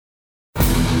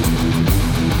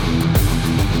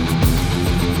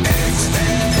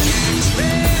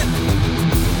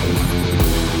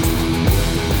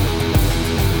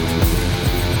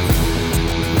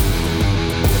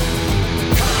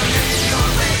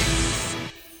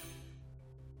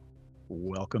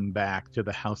Welcome back to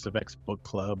the House of X Book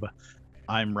Club.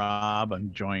 I'm Rob. I'm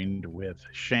joined with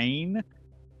Shane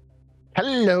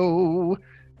Hello.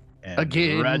 and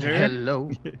Again, Roger. hello.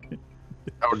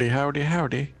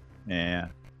 Howdy. Yeah.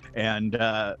 And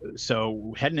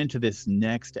so heading into this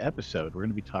next episode, we're going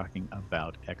to be talking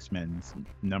about X-Men's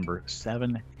number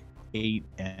 7, 8,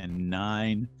 and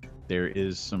 9. There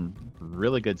is some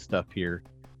really good stuff here.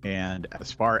 And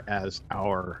as far as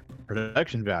our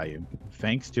production value,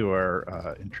 thanks to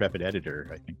our intrepid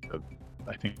editor,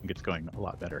 I think it's going a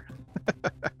lot better.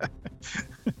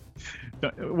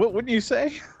 What wouldn't you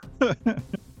say?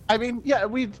 I mean, yeah,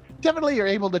 we definitely are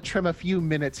able to trim a few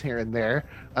minutes here and there.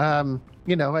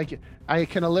 I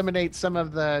can eliminate some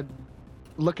of the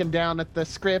looking down at the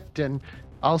script, and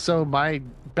also my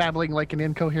babbling like an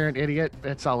incoherent idiot.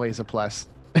 It's always a plus.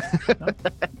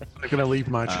 Not gonna leave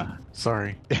much.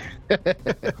 Sorry.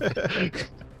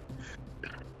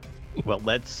 Well,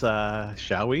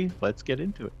 shall we? Let's get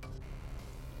into it.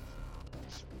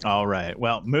 All right.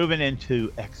 Well, moving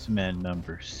into X-Men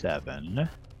number 7,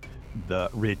 The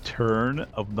Return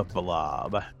of the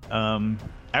Blob.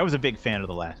 I was a big fan of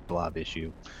the last Blob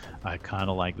issue. I kind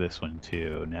of like this one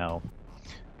too. Now,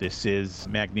 this is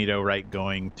Magneto, right,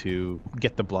 going to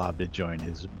get the Blob to join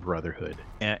his brotherhood.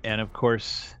 And of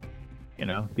course,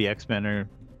 the X-Men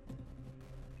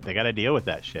they got to deal with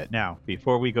that shit. Now,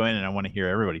 before we go in, and I want to hear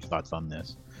everybody's thoughts on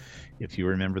this. If you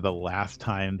remember the last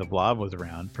time the Blob was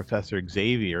around, Professor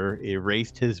Xavier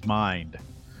erased his mind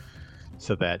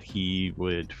so that he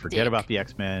would forget about the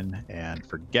X-Men and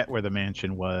forget where the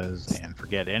mansion was and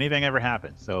forget anything ever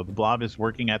happened. So the Blob is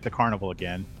working at the carnival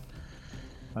again,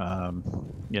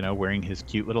 wearing his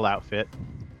cute little outfit,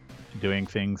 doing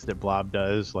things that Blob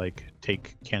does, like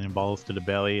take cannonballs to the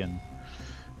belly and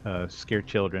scare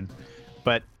children.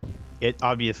 But it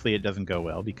doesn't go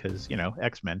well because,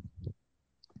 X-Men.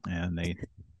 And they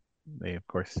of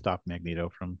course stop Magneto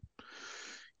from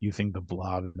using the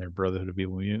Blob and their brotherhood of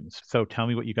evil mutants. So tell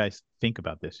me what you guys think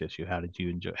about this issue. How did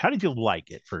you like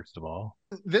it, first of all?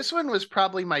 This one was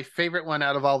probably my favorite one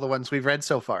out of all the ones we've read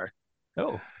so far.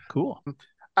 Oh, cool.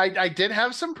 I did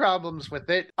have some problems with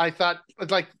it. I thought,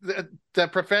 like, the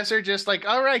professor just like,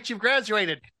 all right, you've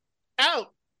graduated.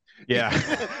 Out. Yeah.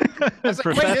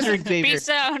 Professor Xavier. Peace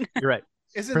out. You're right.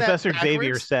 Professor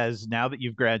Xavier says, now that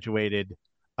you've graduated,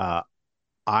 I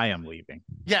am leaving.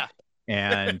 Yeah.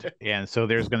 And so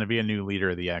there's going to be a new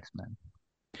leader of the X-Men.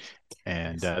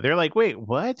 And they're like, wait,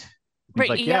 what? He's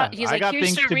like, I got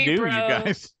things to do, you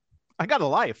guys. I got a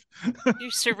life.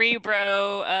 Here's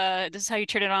Cerebro. This is how you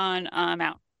turn it on. I'm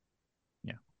out.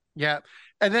 Yeah.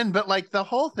 And then, but like the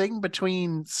whole thing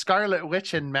between Scarlet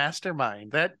Witch and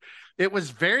Mastermind, that it was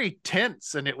very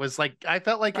tense. And it was like, I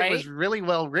felt like it was really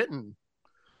well written.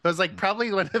 It was like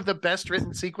probably one of the best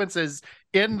written sequences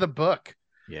in the book.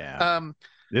 Yeah.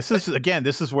 This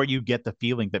is where you get the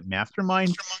feeling that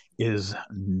Mastermind is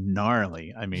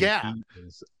gnarly. I mean, he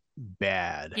is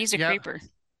bad. He's a creeper.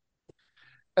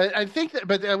 I think that,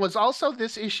 but there was also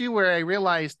this issue where I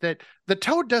realized that the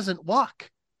Toad doesn't walk.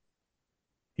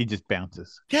 He just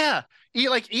bounces. Yeah. He,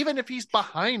 like, even if he's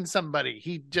behind somebody,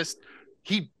 he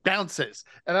bounces.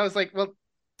 And I was like, well,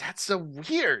 that's so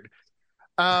weird.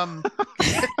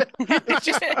 It's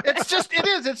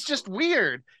just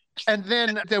weird. And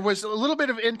then there was a little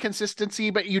bit of inconsistency,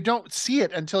 but you don't see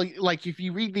it until, like, if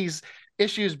you read these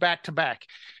issues back to back.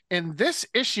 In this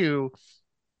issue,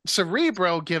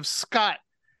 Cerebro gives Scott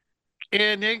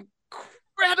an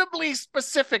incredibly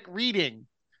specific reading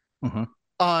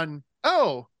on,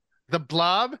 the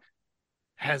Blob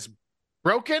has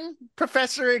broken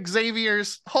Professor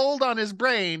Xavier's hold on his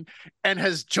brain and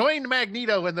has joined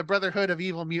Magneto in the Brotherhood of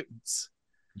Evil Mutants.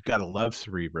 You gotta love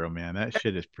Cerebro, man. That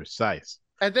shit is precise.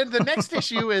 And then the next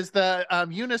issue is the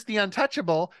Eunice the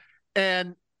Untouchable,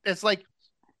 and it's like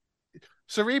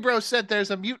Cerebro said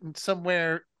there's a mutant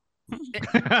somewhere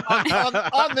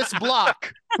on this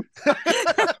block. So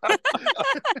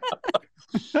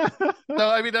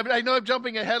I mean, I know I'm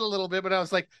jumping ahead a little bit, but I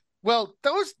was like, well,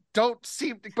 those don't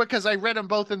seem, because I read them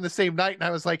both in the same night, and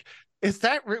I was like,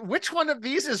 which one of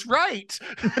these is right?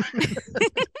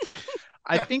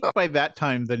 I think by that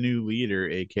time, the new leader,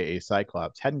 aka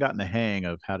Cyclops, hadn't gotten the hang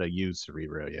of how to use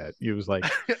Cerebro yet. He was like,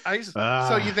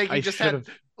 so you think he just had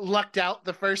lucked out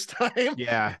the first time?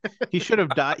 Yeah, he should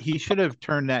have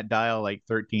turned that dial like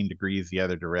 13 degrees the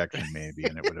other direction, maybe,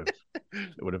 and it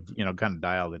would have kind of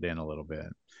dialed it in a little bit.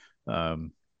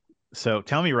 So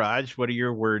tell me, Raj, what are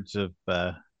your words on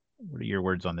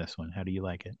this one? How do you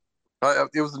like it?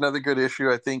 It was another good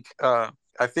issue. I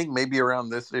think maybe around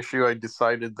this issue, I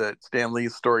decided that Stan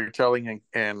Lee's storytelling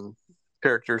and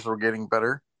characters were getting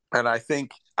better. And I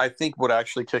think what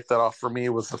actually kicked that off for me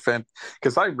was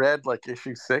because I read like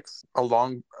issue 6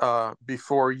 along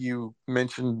before you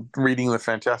mentioned reading the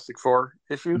Fantastic Four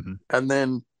issue, Mhm. and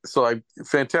then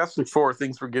Fantastic Four,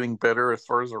 things were getting better as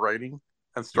far as the writing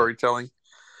and storytelling,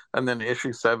 and then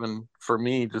issue 7 for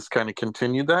me just kind of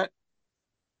continued that.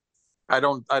 I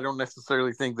don't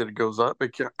necessarily think that it goes up.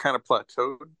 It kind of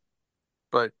plateaued,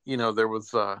 but there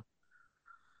was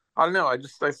I don't know.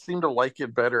 I seemed to like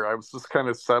it better. I was just kind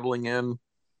of settling in,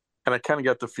 and I kind of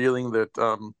got the feeling that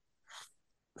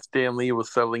Stan Lee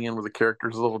was settling in with the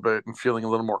characters a little bit and feeling a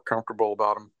little more comfortable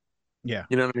about them. Yeah.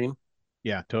 You know what I mean?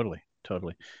 Yeah, totally.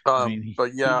 I mean,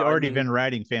 But yeah, he'd already been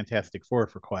writing Fantastic Four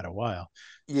for quite a while.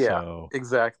 yeah, So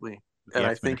exactly. the And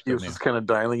I X-Men are think he still was new. just kind of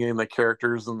dialing in the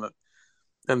characters and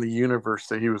the universe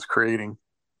that he was creating.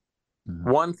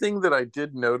 Mhm. One thing that I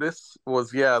did notice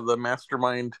was, the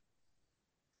mastermind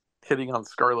hitting on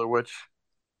Scarlet Witch,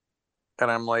 and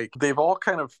I'm like, they've all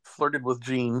kind of flirted with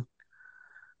Jean,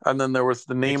 and then there was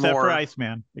the Except for Namor.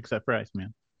 Iceman.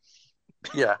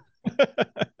 Yeah,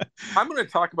 I'm going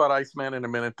to talk about Iceman in a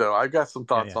minute, though. I've got some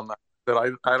thoughts Yeah. on that I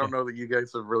Okay. don't know that you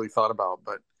guys have really thought about,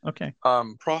 but Okay.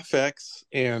 Prof X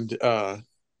and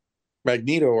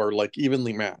Magneto are like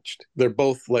evenly matched. They're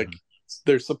both like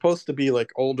they're supposed to be like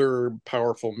older,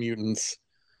 powerful mutants.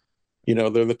 They're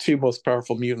the two most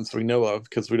powerful mutants we know of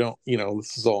because we don't.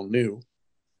 This is all new.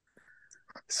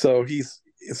 So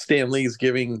Stan Lee's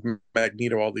giving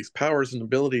Magneto all these powers and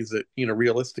abilities that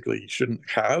realistically he shouldn't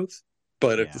have.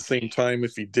 But at the same time,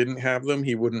 if he didn't have them,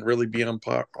 he wouldn't really be on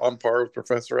par with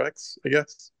Professor X, I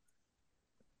guess.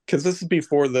 Because this is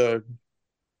before the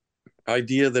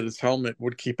idea that his helmet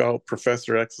would keep out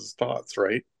Professor X's thoughts,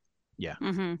 right? Yeah.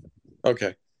 Mm-hmm.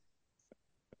 Okay.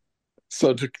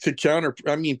 So to counter,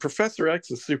 I mean, Professor X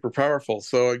is super powerful,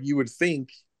 so you would think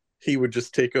he would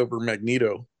just take over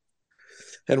Magneto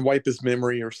and wipe his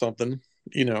memory or something.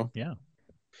 Yeah.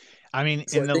 I mean,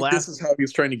 So in I the think this last is how he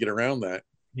was trying to get around that.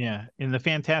 Yeah, in the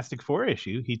Fantastic Four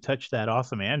issue, he touched that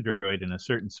awesome android in a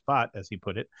certain spot, as he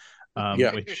put it,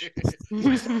 Yeah. which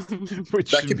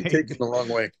That could be taken the wrong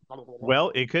way.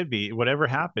 Well, it could be. Whatever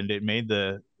happened, it made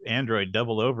the android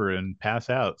double over and pass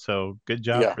out. So good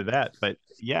job Yeah. for that. But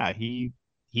yeah, he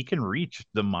can reach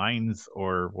the minds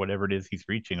or whatever it is he's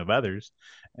reaching of others,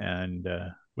 and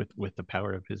with the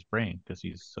power of his brain because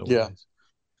he's so Yeah. wise.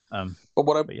 Um, But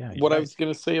but yeah, what I was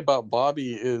going to say about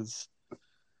Bobby is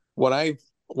when I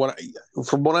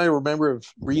from what I remember of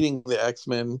reading the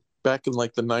X-Men back in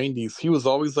like the 90s, he was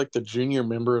always like the junior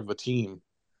member of a team.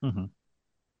 Mm-hmm.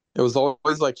 It was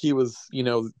always like he was,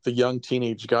 the young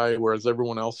teenage guy, whereas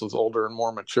everyone else was older and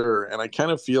more mature. And I kind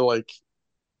of feel like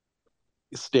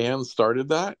Stan started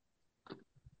that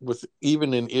with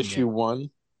even in issue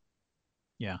 1.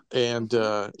 Yeah. And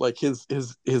like his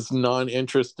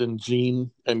non-interest in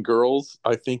Jean and girls,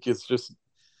 I think is just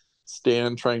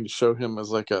Stan trying to show him as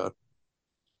like a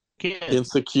Kid.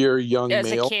 insecure young As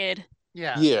male. a kid.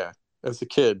 Yeah, as a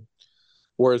kid.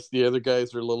 Whereas the other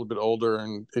guys are a little bit older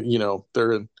and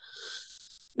they're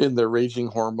in their raging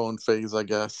hormone phase, I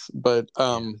guess. But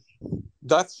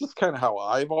that's just kind of how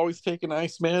I've always taken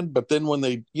Iceman. But then when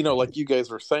they, like you guys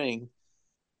were saying,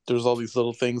 there's all these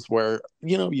little things where,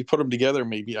 you put them together.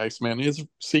 Maybe Iceman is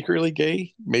secretly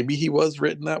gay. Maybe he was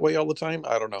written that way all the time.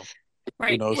 I don't know.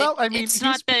 Right. Well, I mean, it's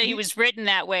not that he was written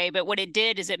that way, but what it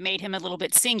did is it made him a little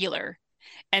bit singular.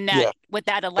 And that what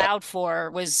that allowed for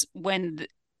was when the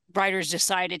writers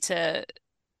decided to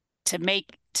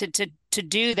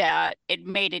do that, it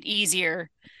made it easier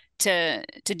to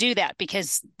do that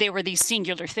because they were these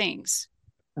singular things.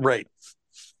 Right.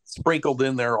 Sprinkled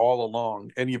in there all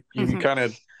along. And you kind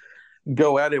of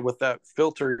go at it with that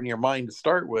filter in your mind to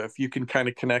start with. You can kind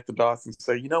of connect the dots and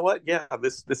say, you know what? Yeah,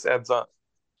 this adds up.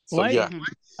 So well,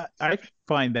 I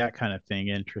find that kind of thing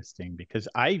interesting because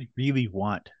I really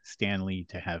want Stan Lee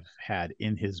to have had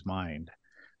in his mind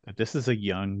that this is a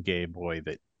young gay boy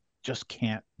that just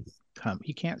can't come.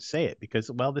 He can't say it because,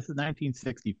 well, this is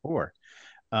 1964.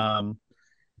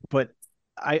 But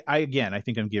again, I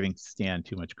think I'm giving Stan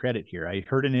too much credit here. I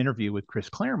heard an interview with Chris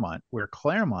Claremont where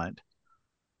Claremont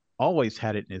always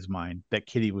had it in his mind that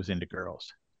Kitty was into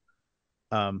girls.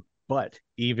 But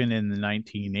even in the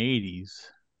 1980s,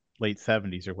 late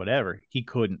 70s or whatever, he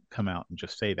couldn't come out and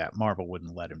just say that. Marvel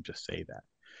wouldn't let him just say that.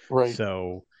 Right.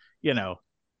 So,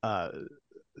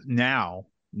 now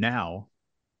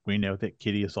we know that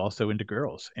Kitty is also into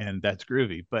girls, and that's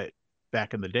groovy. But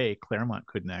back in the day, Claremont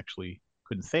couldn't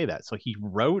say that. So he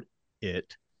wrote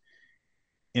it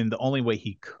in the only way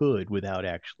he could without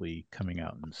actually coming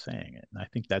out and saying it. And I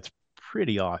think that's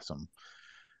pretty awesome.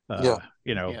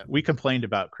 Yeah. We complained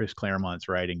about Chris Claremont's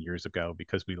writing years ago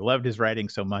because we loved his writing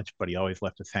so much, but he always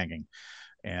left us hanging.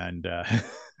 And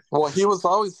well, he was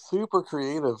always super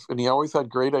creative, and he always had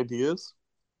great ideas.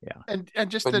 Yeah, and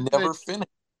just but never finished.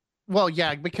 Well,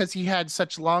 yeah, because he had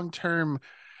such long-term.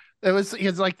 He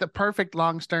was like the perfect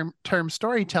long-term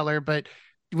storyteller, but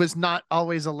was not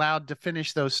always allowed to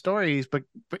finish those stories, but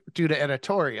due to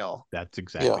editorial. That's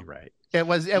exactly right. It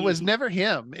was never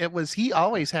him. He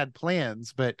always had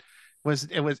plans, but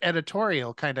it was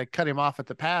editorial kind of cut him off at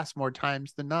the pass more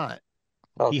times than not.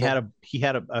 Okay. He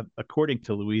had a according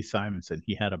to Louise Simonson,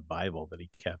 he had a Bible that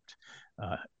he kept.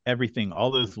 Everything,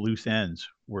 all those loose ends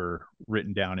were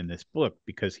written down in this book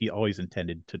because he always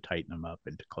intended to tighten them up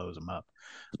and to close them up.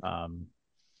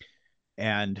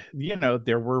 And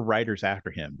there were writers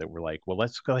after him that were like, well,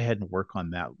 let's go ahead and work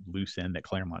on that loose end that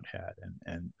Claremont had,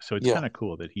 and so it's kind of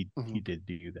cool that he did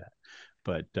do that.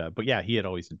 But yeah, he had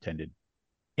always intended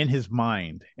in his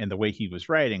mind, and the way he was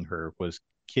writing her was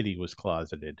Kitty was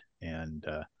closeted, and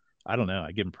I don't know,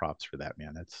 I give him props for that,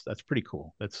 man. That's pretty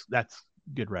cool. That's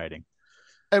good writing.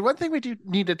 And one thing we do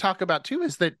need to talk about too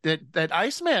is that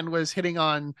Iceman was hitting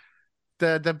on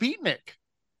the beatnik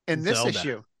in this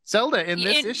issue. Zelda in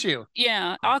this issue.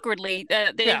 Yeah, awkwardly.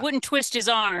 It wouldn't twist his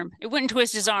arm. It wouldn't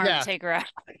twist his arm to take her out.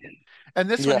 And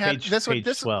this one had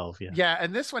page 12. Yeah,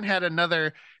 and this one had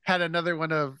another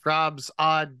one of Rob's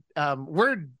odd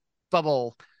word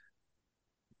bubble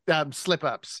slip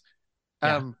ups.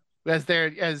 As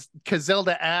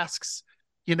Zelda asks,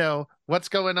 what's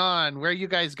going on? Where are you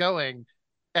guys going?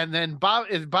 And then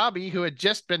Bobby, who had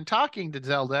just been talking to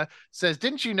Zelda, says,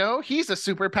 "Didn't you know he's a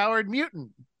superpowered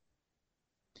mutant?"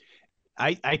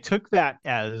 I took that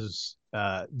as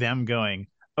them going,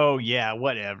 "Oh yeah,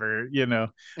 whatever,"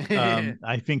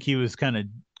 I think he was kind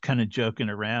of joking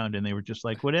around, and they were just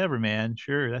like, "Whatever, man.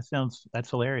 Sure, that's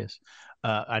hilarious."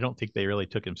 I don't think they really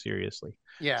took him seriously.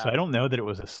 Yeah. So I don't know that it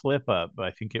was a slip up, but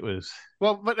I think it was.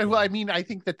 Well, I mean, I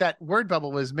think that word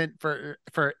bubble was meant for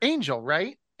Angel,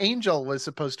 right? Angel was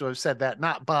supposed to have said that,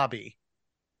 not Bobby.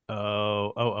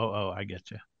 Oh, I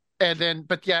get you. And then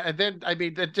I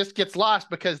mean, it just gets lost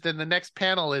because then the next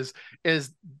panel is the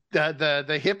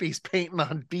hippies painting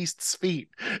on Beast's feet.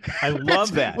 I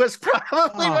love that. Was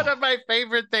probably one of my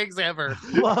favorite things ever.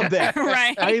 Love that.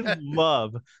 Right. I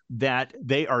love that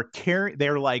they are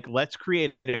they're like, let's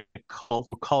create a cult.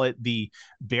 We'll call it the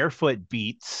Barefoot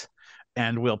Beats,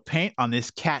 and we'll paint on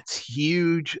this cat's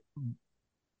huge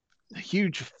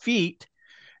feet,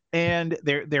 and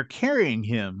they're carrying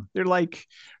him. They're like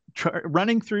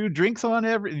running through drinks on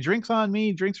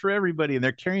me, drinks for everybody, and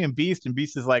they're carrying Beast, and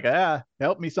Beast is like,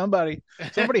 help me, somebody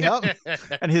help me.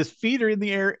 And his feet are in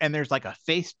the air, and there's like a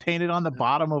face painted on the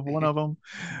bottom of one of them.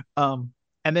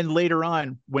 And then later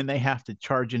on, when they have to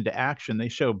charge into action, they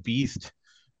show Beast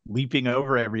leaping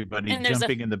over everybody,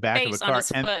 jumping in the back of a car,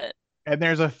 and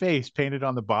there's a face painted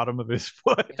on the bottom of his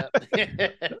foot. Yeah,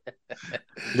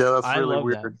 that's really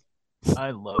weird.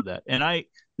 I love that. And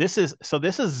this is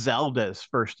Zelda's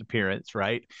first appearance,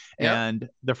 right? Yep. And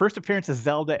the first appearance of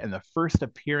Zelda and the first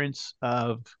appearance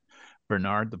of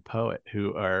Bernard the Poet,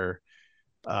 who are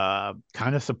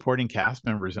kind of supporting cast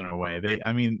members in a way.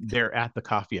 They're at the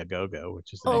Coffee A Go-Go,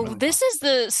 which is this is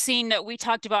the scene that we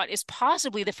talked about is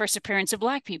possibly the first appearance of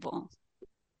Black people.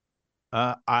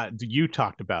 You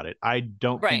talked about it. I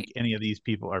don't think any of these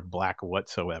people are Black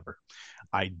whatsoever.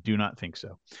 I do not think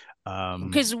so.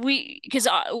 Because we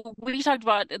talked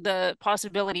about the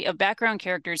possibility of background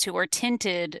characters who are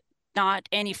tinted, not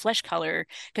any flesh color,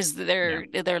 because they're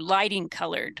lighting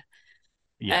colored,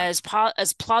 as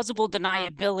plausible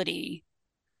deniability.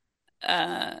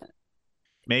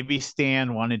 Maybe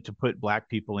Stan wanted to put Black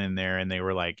people in there, and they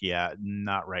were like, "Yeah,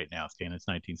 not right now, Stan. It's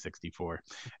 1964,"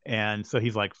 and so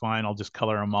he's like, "Fine, I'll just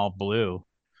color them all blue."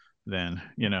 Then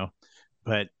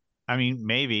but I mean,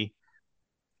 maybe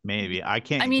I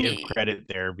can't give credit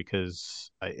there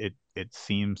because it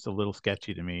seems a little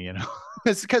sketchy to me,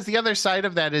 because the other side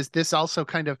of that is this also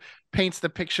kind of paints the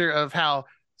picture of how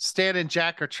Stan and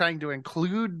Jack are trying to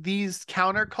include these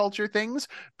counterculture things,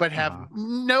 but have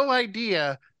no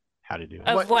idea how to do it.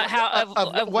 Of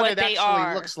what it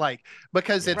actually looks like.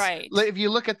 Because it's if you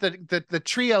look at the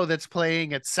trio that's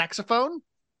playing, it's saxophone,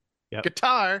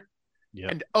 guitar,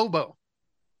 and oboe.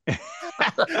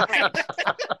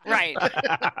 Right.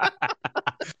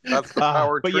 That's the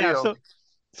power trio.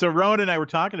 So Rowan and I were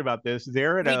talking about this. We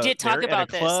did talk about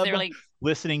this. Club, they're like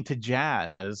listening to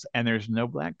jazz, and there's no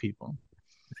Black people.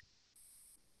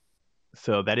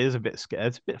 So that is a bit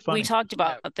funny. We talked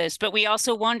about this, but we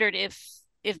also wondered if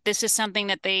this is something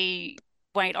that they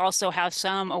might also have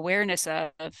some awareness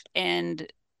of,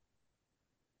 and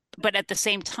but at the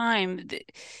same time,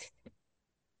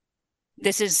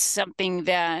 this is something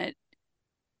that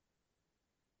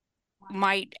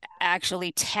might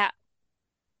actually tap.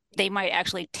 They might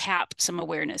actually tap some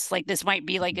awareness. Like this might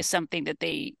be like a something that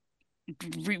they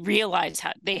realize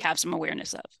how they have some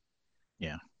awareness of.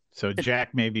 Yeah. So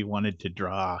Jack maybe wanted to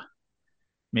draw,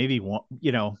 maybe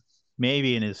you know,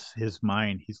 maybe in his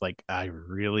mind he's like, I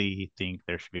really think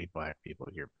there should be black people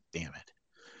here. Damn it.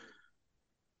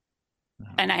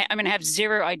 And I'm gonna have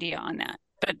zero idea on that.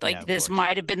 But like this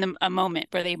might have been a moment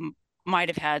where they might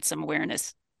have had some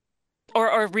awareness,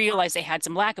 or realized they had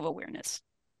some lack of awareness.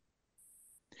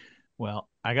 Well,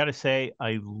 I got to say,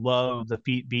 I love the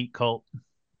feet beat cult.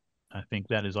 I think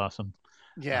that is awesome.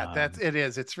 Yeah, it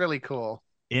is. It's really cool.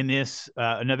 In this,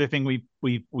 another thing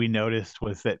we noticed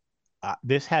was that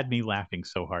this had me laughing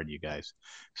so hard, you guys.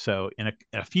 So in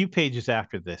a few pages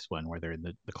after this one, where they're in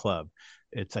the club,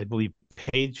 it's, I believe,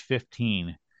 page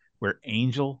 15, where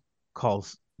Angel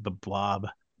calls the Blob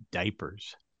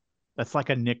diapers. That's like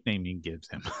a nickname he gives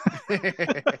him.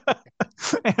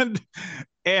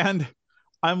 and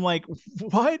I'm like,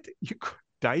 what?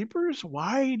 Diapers?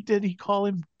 Why did he call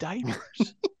him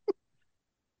diapers?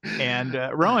 And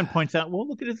Rowan points out, well,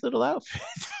 look at his little outfit.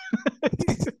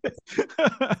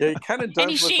 Yeah, he kind of does.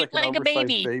 And he's look shaped like a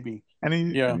baby.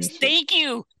 And yeah. Thank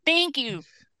you.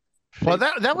 Well,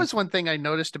 that was one thing I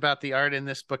noticed about the art in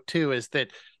this book too, is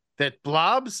that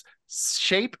Blob's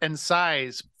shape and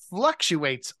size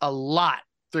fluctuates a lot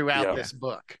throughout this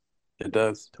book. It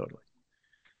does. Totally.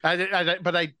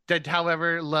 But I did,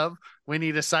 however, love when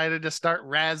he decided to start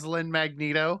razzling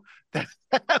Magneto.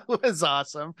 That was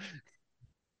awesome.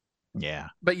 Yeah.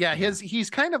 But yeah, he's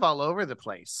kind of all over the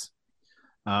place.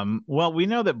 Well, we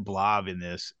know that Blob in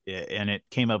this, and it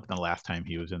came up the last time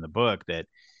he was in the book, that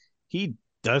he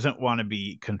doesn't want to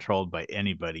be controlled by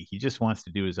anybody. He just wants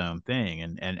to do his own thing.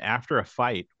 And after a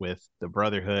fight with the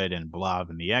Brotherhood and Blob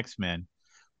and the X-Men,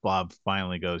 Blob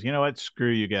finally goes, you know what?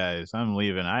 Screw you guys. I'm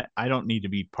leaving. I don't need to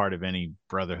be part of any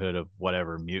Brotherhood of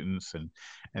whatever mutants.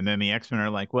 And then the X-Men are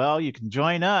like, well, you can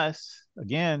join us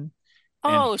again.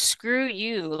 Oh, screw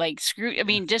you. Like, screw. I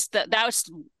mean, just that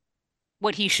was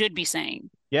what he should be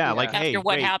saying. Yeah, like, after hey,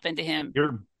 what happened to him.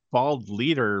 Your bald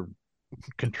leader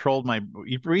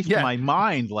you reached my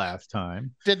mind last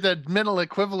time. Did the mental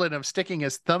equivalent of sticking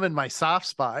his thumb in my soft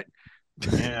spot.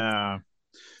 Yeah.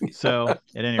 So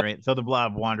at any rate, so the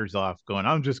Blob wanders off going,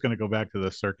 I'm just going to go back to the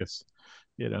circus.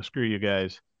 Screw you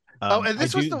guys. And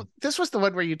this was the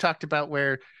one where you talked about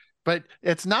but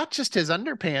it's not just his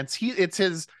underpants. He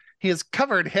is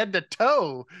covered head to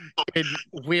toe in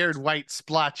weird white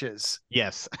splotches.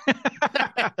 Yes.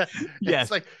 Yes.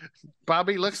 It's like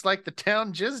Bobby looks like the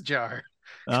town jizz jar.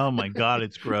 Oh my God,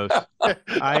 it's gross.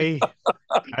 I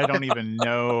don't even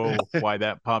know why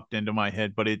that popped into my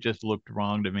head, but it just looked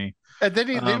wrong to me. And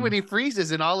then when he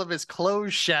freezes and all of his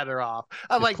clothes shatter off,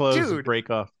 I'm like, dude, break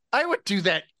off. I would do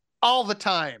that all the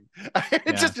time.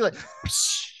 Just like.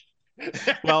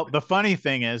 Well, the funny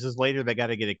thing is later they got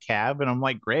to get a cab, and I'm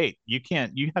like, great, you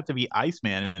have to be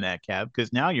Iceman in that cab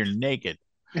because now you're naked.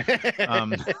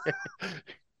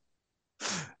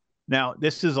 Now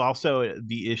this is also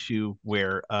the issue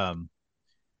where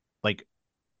like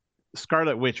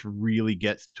Scarlet Witch really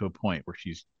gets to a point where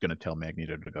she's gonna tell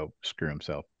Magneto to go screw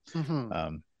himself.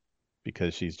 Mm-hmm.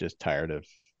 Because she's just tired of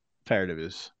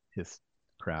his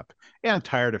crap, and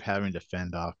tired of having to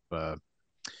fend off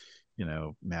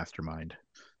Mastermind.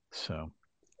 So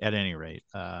at any rate,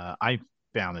 I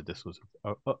found that this was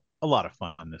a lot of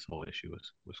fun. This whole issue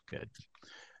was good.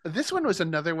 This one was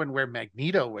another one where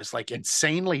Magneto was like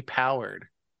insanely powered.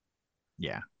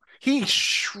 Yeah. He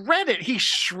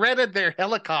shredded their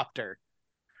helicopter.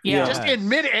 Yeah. Just in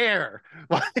midair.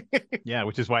 Yeah,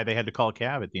 which is why they had to call a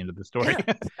cab at the end of the story.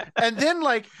 Yeah. And then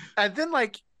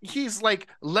he's like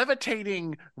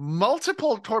levitating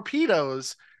multiple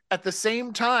torpedoes at the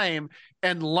same time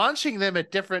and launching them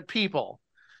at different people.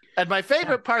 And my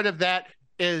favorite part of that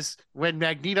is when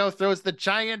Magneto throws the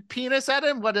giant penis at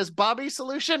him. What is Bobby's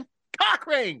solution? Cock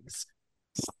rings.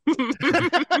 My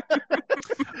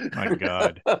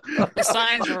God. The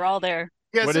signs were all there.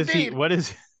 Yes, what indeed.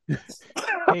 is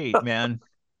hey man,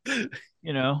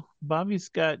 Bobby's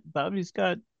got needs.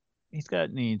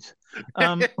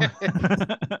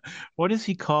 What does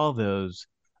he call those?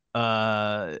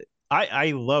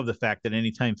 I love the fact that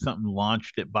anytime something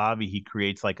launched at Bobby, he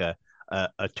creates like a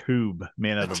tube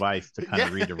made out of ice to kind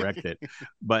of redirect it.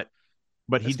 But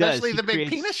he especially does. The big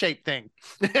penis shaped thing.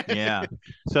 Yeah.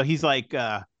 So he's like,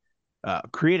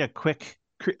 create a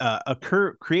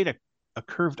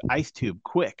curved ice tube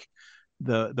quick,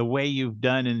 the way you've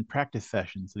done in practice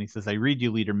sessions. And he says, I read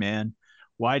you, leader man.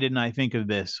 Why didn't I think of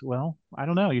this? Well, I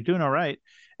don't know. You're doing all right.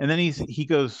 And then he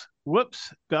goes,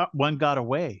 whoops, got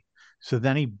away. So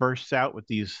then he bursts out with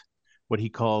these, what he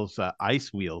calls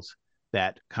ice wheels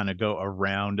that kind of go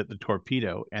around at the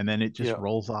torpedo, and then it just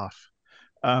rolls off.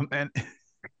 And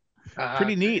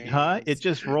pretty neat, huh? It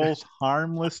just rolls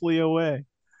harmlessly away.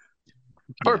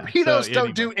 Torpedoes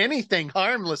don't do anything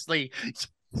harmlessly.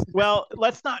 Well,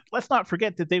 let's not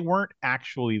forget that they weren't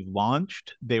actually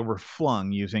launched; they were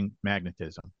flung using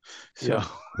magnetism. So,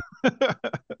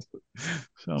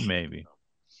 so maybe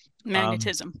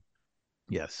magnetism.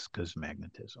 Yes, because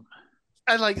magnetism.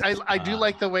 I do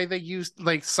like the way they used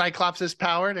like Cyclops'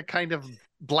 power to kind of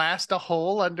blast a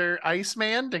hole under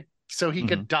Iceman so he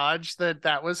could dodge that.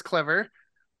 That was clever.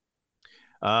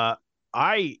 This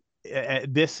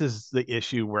is the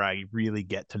issue where I really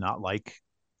get to not like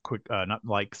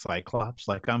Cyclops.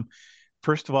 Like,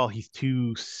 first of all, he's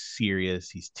too serious.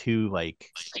 He's too like,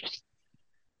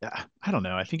 I don't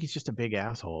know. I think he's just a big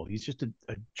asshole. He's just a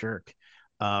jerk.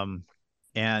 And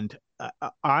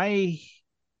I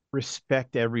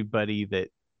respect everybody that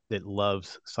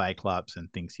loves Cyclops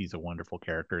and thinks he's a wonderful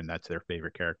character and that's their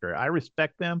favorite character. I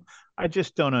respect them. I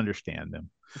just don't understand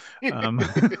them.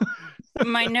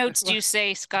 My notes do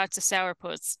say Scott's a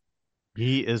sourpuss.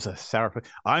 He is a sourpuss.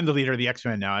 I'm the leader of the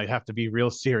X-Men now. I have to be real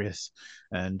serious.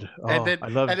 And I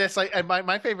love. And it's like, and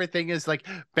my favorite thing is like,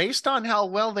 based on how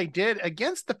well they did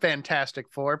against the Fantastic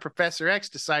Four, Professor X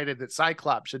decided that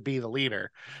Cyclops should be the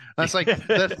leader. That's like,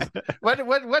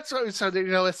 what's so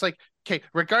it's like, okay,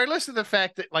 regardless of the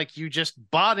fact that like you just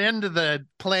bought into the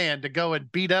plan to go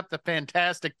and beat up the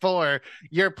Fantastic Four,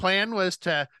 your plan was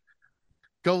to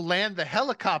go land the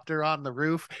helicopter on the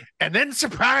roof and then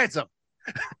surprise them.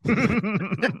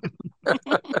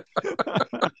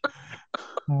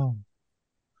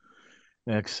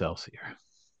 Excelsior.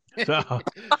 So,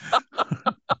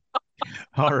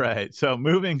 all right. So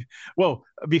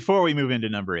before we move into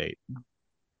number 8,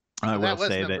 I will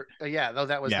say that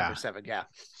that was number 7. Yeah,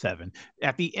 7.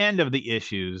 At the end of the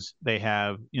issues, they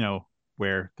have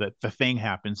where the thing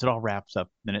happens. It all wraps up.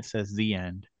 Then it says the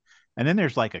end, and then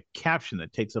there's like a caption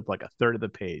that takes up like a third of the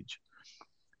page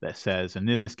that says, in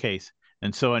this case,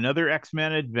 and so another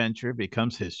X-Men adventure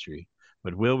becomes history.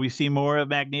 But will we see more of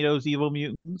Magneto's evil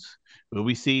mutants? Will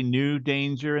we see new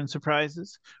danger and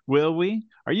surprises? Will we?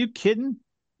 Are you kidding?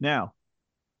 Now,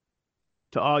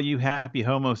 to all you happy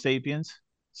Homo sapiens,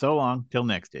 so long till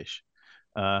next ish.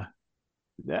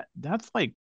 That's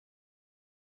like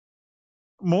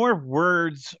more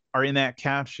words are in that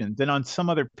caption than on some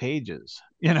other pages,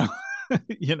 and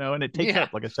it takes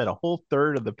up, like I said, a whole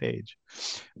third of the page.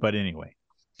 But anyway.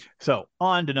 So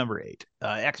on to number 8.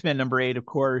 X-Men number 8, of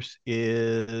course,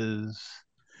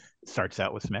 starts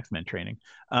out with some X-Men training.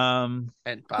 And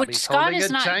Bobby's holding a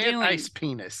giant ice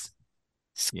penis.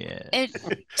 Yeah.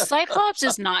 Cyclops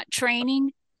is not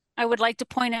training, I would like to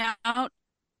point out.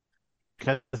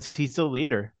 Because he's the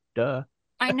leader. Duh.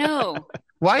 I know.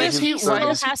 He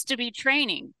still has to be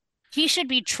training. He should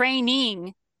be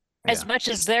training as much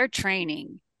as they're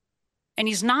training. And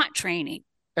he's not training.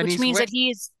 Which means that he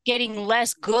is getting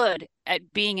less good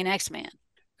at being an X-Man.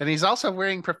 And he's also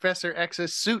wearing Professor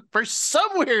X's suit for some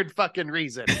weird fucking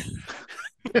reason.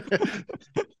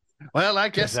 Well, I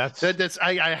guess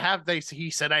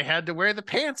he said I had to wear the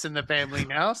pants in the family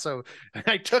now, so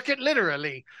I took it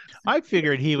literally. I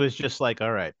figured he was just like,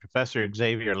 all right, Professor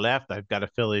Xavier left. I've got to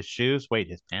fill his shoes. Wait,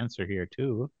 his pants are here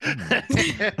too.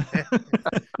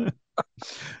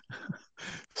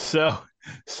 So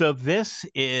this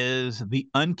is the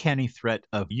uncanny threat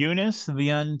of Eunice the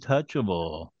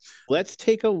Untouchable. Let's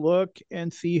take a look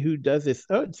and see who does this.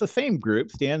 Oh, it's the same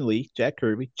group: Stan Lee, Jack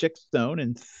Kirby, Chick Stone,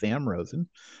 and Sam Rosen.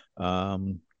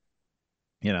 The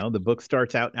book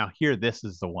starts out now. Here, this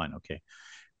is the one. Okay,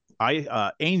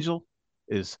 Angel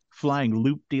is flying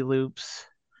loop-de-loops.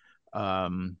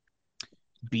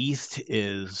 Beast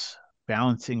is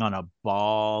balancing on a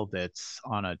ball that's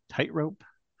on a tightrope.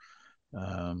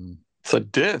 It's a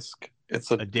disc. It's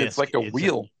a disc. It's like a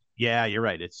wheel. Yeah, you're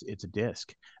right. It's a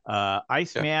disc.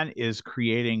 Iceman is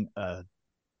creating I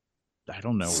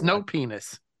don't know. Snow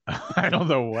penis. I don't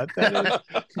know what that is.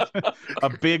 A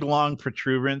big long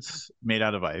protuberance made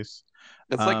out of ice.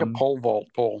 It's like a pole vault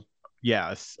pole.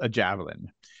 Yes, a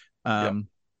javelin. And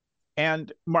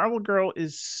Marvel Girl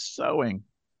is sewing.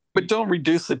 But don't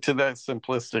reduce it to that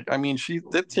simplistic. I mean,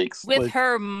 that takes with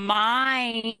her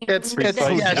mind. It's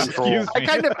control.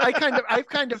 I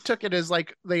kind of took it as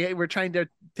like they were trying to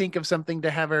think of something to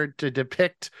have her to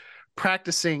depict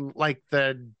practicing like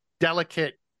the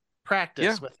delicate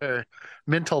practice with her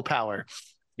mental power.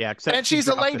 Yeah, except And she she's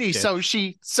a dropped lady, so stitch.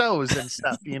 she sews and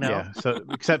stuff, you know. Yeah, so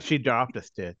except she dropped a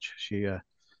stitch. It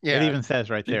Yeah. even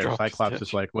says right She there, dropped a Cyclops is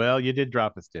stitch. like, well, you did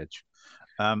drop a stitch.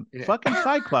 Yeah. Fucking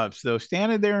Cyclops, though,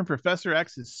 standing there in Professor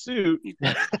X's suit,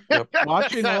 Yep.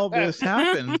 watching all this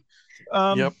happen.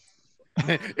 Yep.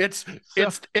 It's So-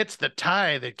 it's the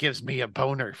tie that gives me a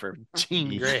boner for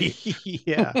Jean Grey.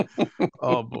 Yeah.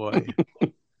 Oh boy.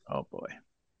 Oh boy.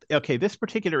 Okay, this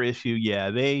particular issue, yeah,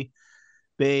 they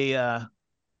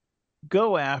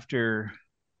go after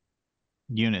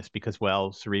Eunice because,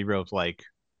 well, Cerebro's like,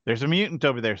 there's a mutant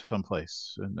over there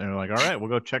someplace, and they're like, all right, we'll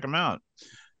go check him out.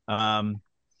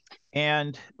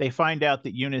 And they find out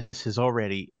that Eunice has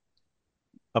already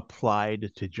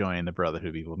applied to join the Brotherhood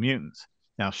of Evil Mutants.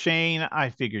 Now, Shane, I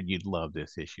figured you'd love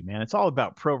this issue, man. It's all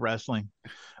about pro wrestling.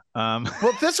 Well,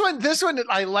 this one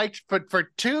I liked, but for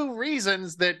two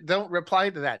reasons that don't reply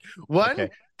to that. One, okay.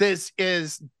 this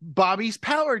is Bobby's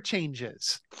power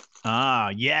changes.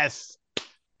 Yes.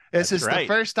 This That's is right.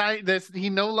 the first time that he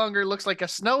no longer looks like a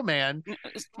snowman.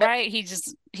 Right.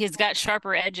 He's got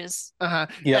sharper edges.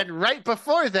 Yep. And right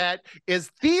before that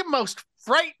is the most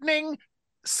frightening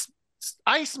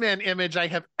Iceman image I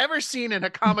have ever seen in a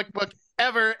comic book,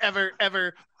 ever,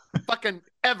 fucking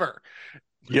ever.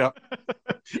 Yep.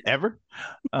 Ever?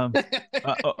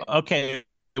 Okay.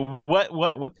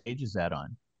 What page is that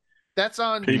on? That's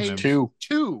on Page page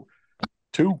 2.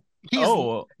 2.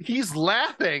 He's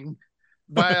laughing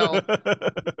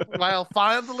while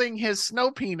fondling his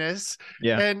snow penis.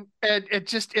 Yeah. And it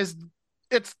just is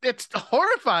it's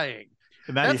horrifying.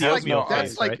 And that That's has like no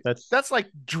that's eyes, like right? that's like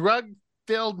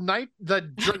drug-filled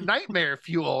nightmare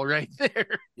fuel right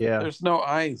there. Yeah. There's no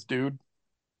eyes, dude.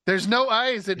 There's no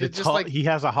eyes, and it's just like he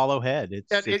has a hollow head.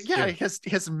 yeah,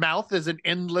 his mouth is an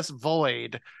endless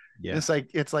void. Yeah. It's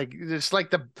like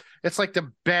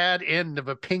the bad end of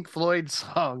a Pink Floyd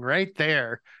song right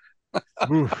there.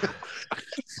 Oof.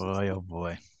 Boy, oh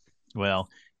boy. Well,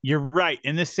 you're right.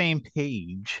 In the same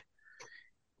page,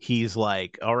 he's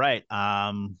like, all right,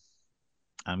 I'm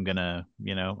gonna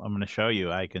show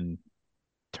you I can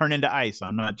turn into ice.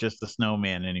 I'm not just a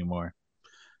snowman anymore.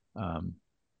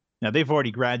 Now they've already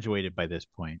graduated by this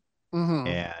point,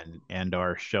 and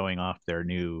are showing off their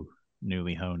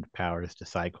newly honed powers to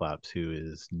Cyclops, who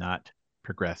is not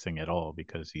progressing at all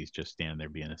because he's just standing there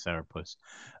being a sourpuss.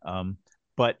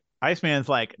 But Iceman's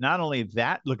like, not only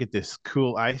that, look at this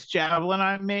cool ice javelin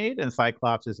I made, and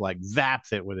Cyclops is like,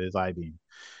 zaps it with his eye beam,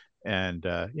 and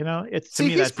it's to me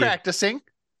he's that's practicing.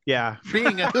 Yeah,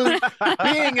 being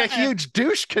a huge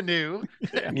douche canoe.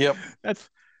 Yep.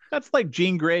 That's like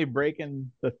Jean Grey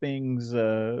breaking the Thing's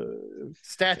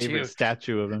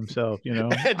statue of himself,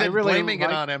 and then blaming it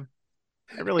on him.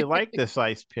 I really like this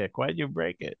ice pick. Why'd you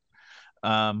break it?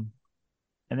 And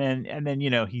then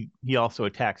he also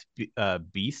attacks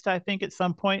Beast, I think, at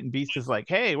some point, and Beast is like,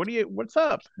 "Hey, what's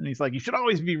up?" And he's like, "You should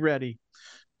always be ready."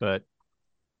 But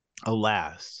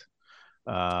alas,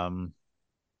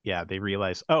 they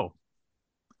realize, oh,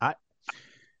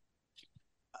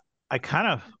 I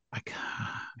kind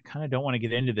of don't want to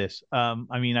get into this. I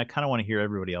kind of want to hear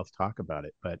everybody else talk about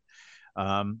it, but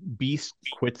Beast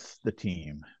quits the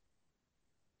team.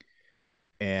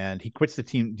 And he quits the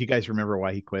team. Do you guys remember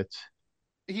why he quits?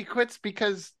 He quits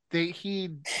because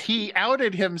he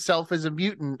outed himself as a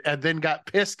mutant and then got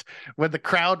pissed when the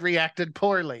crowd reacted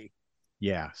poorly.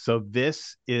 Yeah. So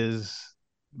this is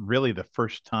really the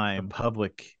first time the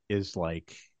public is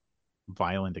like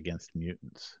violent against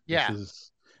mutants. Yeah.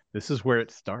 This is where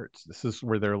it starts. This is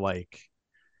where they're like,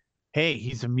 hey,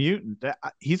 he's a mutant.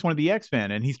 He's one of the X-Men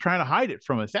and he's trying to hide it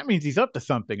from us. That means he's up to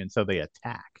something. And so they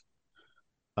attack.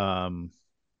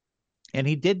 And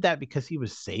he did that because he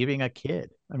was saving a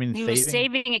kid. He was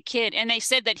saving a kid. And they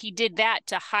said that he did that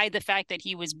to hide the fact that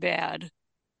he was bad.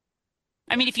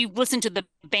 I mean, if you listen to the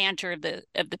banter of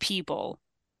the people,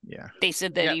 yeah, they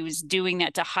said that he was doing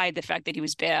that to hide the fact that he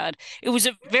was bad. It was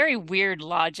a very weird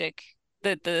logic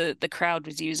that the crowd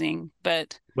was using,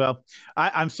 but well,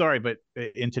 I'm sorry, but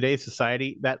in today's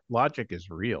society, that logic is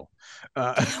real.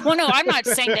 Well, no, I'm not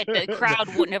saying that the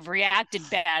crowd wouldn't have reacted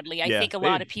badly. I think a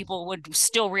lot of people would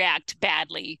still react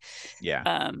badly.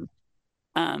 Yeah.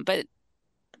 But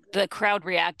the crowd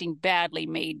reacting badly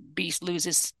made Beast lose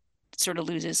his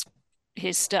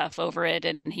stuff over it,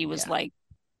 and he was like,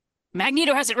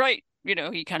 Magneto has it right.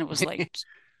 He kind of was like,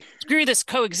 screw this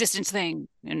coexistence thing,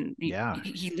 and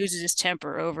he loses his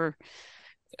temper over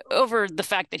the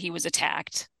fact that he was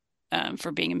attacked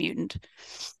for being a mutant.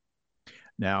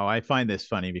 Now, I find this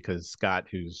funny because Scott,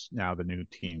 who's now the new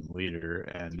team leader,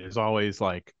 and is always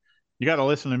like, you got to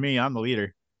listen to me. I'm the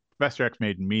leader. Professor X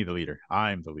made me the leader.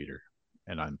 I'm the leader,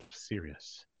 and I'm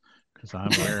serious. because I'm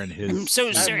wearing his I'm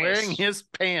so suit. I'm serious. wearing his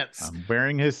pants. I'm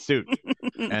wearing his suit.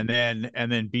 And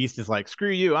then Beast is like,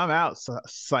 screw you, I'm out,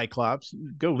 Cyclops.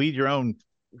 Go lead your own.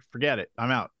 Forget it.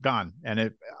 I'm out, gone.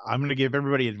 And I'm gonna give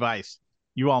everybody advice.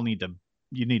 You all need to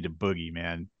boogie,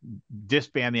 man.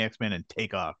 Disband the X-Men and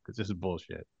take off, because this is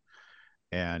bullshit.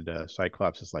 And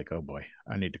Cyclops is like, oh boy,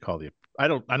 I need to call the I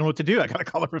don't know what to do. I gotta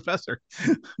call the professor.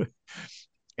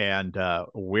 And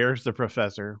where's the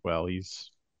professor? Well,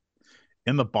 he's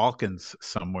in the Balkans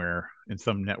somewhere, in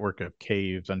some network of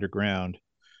caves underground.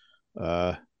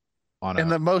 On in a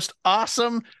the most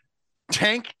awesome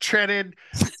tank treaded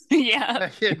Yeah.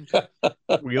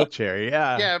 wheelchair.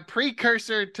 Yeah.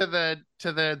 precursor to the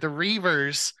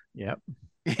Reavers. Yep.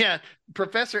 Yeah,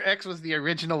 Professor X was the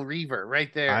original Reaver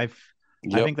right there. I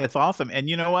think that's awesome. And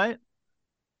you know what?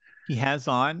 He has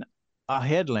on a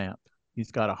headlamp.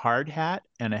 He's got a hard hat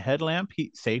and a headlamp.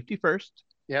 Safety first.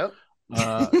 Yep.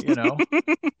 You know,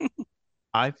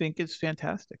 I think it's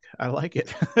fantastic. I like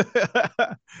it.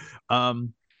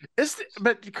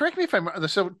 But correct me if I'm wrong.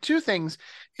 So two things.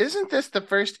 Isn't this the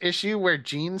first issue where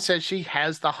Jean says she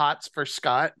has the hots for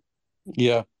Scott?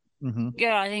 Yeah. Mm-hmm.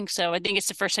 Yeah, I think so. I think it's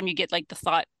the first time you get like the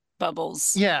thought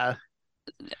bubbles. Yeah.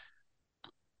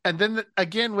 And then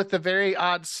again, with the very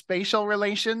odd spatial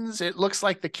relations, it looks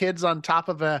like the kid's on top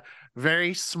of a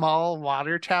very small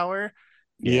water tower.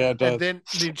 Yeah, it does. And then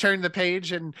you turn the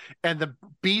page and the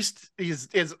Beast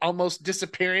is almost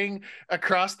disappearing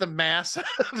across the mass of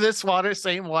this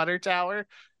same water tower.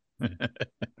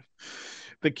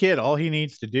 The kid, all he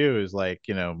needs to do is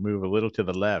move a little to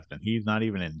the left, and he's not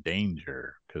even in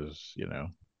danger, because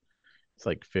it's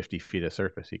like 50 feet of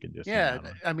surface he can just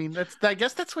I mean, I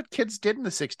guess that's what kids did in the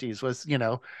 60s was I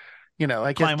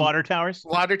guess climb water towers,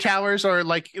 or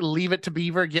like Leave It to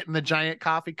Beaver, getting the giant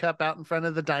coffee cup out in front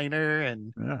of the diner.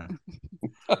 And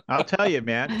I'll tell you,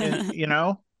 man,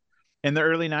 in the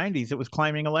early 90s it was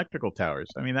climbing electrical towers.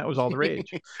 I mean, that was all the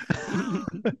rage.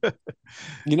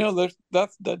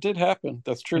 That did happen.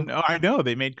 That's true. No, I know,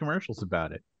 they made commercials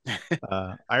about it.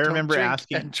 I remember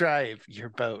asking and drive your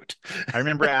boat. I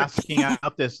remember asking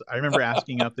out this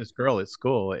girl at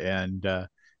school, and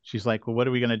she's like, well, what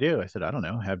are we going to do? I said, I don't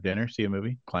know, have dinner, see a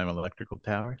movie, climb electrical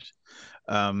towers.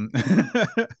 It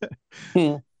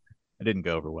didn't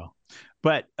go over well.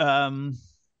 But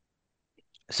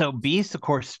so Beast, of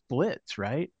course, splits,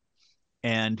 right?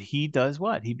 And he does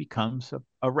what? He becomes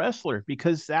a wrestler,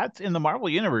 because that's in the Marvel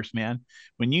universe, man.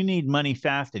 When you need money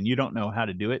fast and you don't know how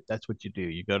to do it, that's what you do.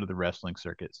 You go to the wrestling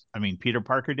circuits. I mean, Peter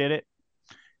Parker did it.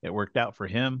 It worked out for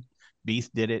him.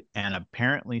 Beast did it. And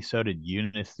apparently so did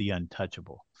Eunice the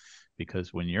Untouchable.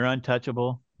 Because when you're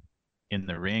untouchable in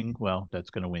the ring, well, that's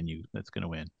going to win you. That's going to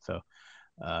win. So,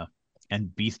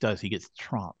 and Beast does. He gets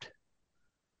tromped.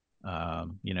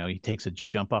 He takes a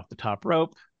jump off the top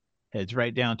rope, heads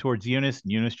right down towards Eunice,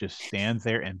 and Eunice just stands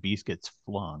there, and Beast gets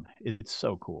flung. It's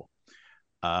so cool.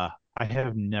 I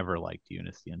have never liked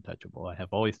Eunice the Untouchable. I have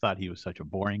always thought he was such a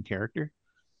boring character.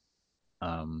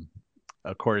 Of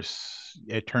course,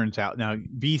 it turns out now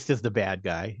Beast is the bad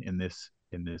guy in this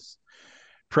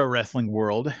pro wrestling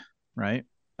world, right?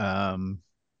 And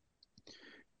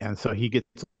so he gets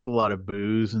a lot of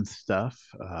boos and stuff.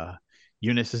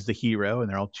 Eunice is the hero, and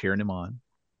they're all cheering him on.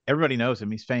 Everybody knows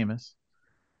him. He's famous.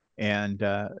 And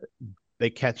they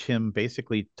catch him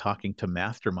basically talking to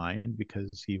Mastermind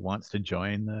because he wants to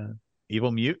join the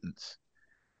evil mutants.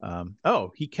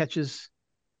 He catches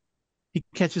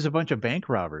a bunch of bank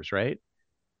robbers, right?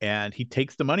 And he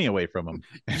takes the money away from them.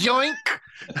 Yoink!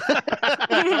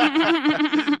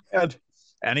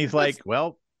 and he's like,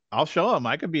 well, I'll show him.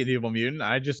 I could be an evil mutant.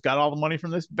 I just got all the money from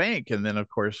this bank. And then, of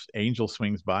course, Angel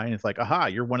swings by, and it's like, aha,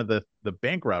 you're one of the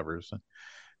bank robbers.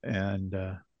 And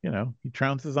he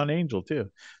trounces on Angel too.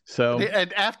 So,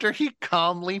 and after he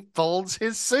calmly folds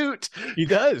his suit, he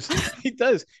does,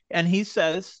 and he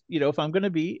says, if I'm going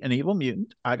to be an evil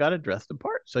mutant, I got to dress the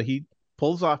part. So he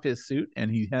pulls off his suit,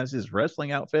 and he has his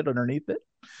wrestling outfit underneath it,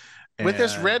 with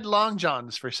his red long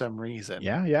johns for some reason.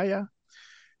 Yeah.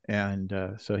 And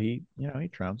so he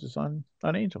trounces on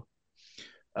Angel.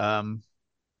 I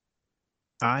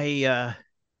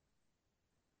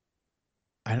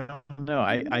don't know.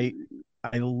 I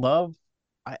love.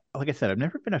 Like I said, I've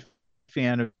never been a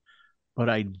fan of, but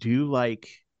I do like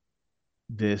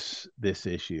this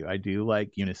issue. I do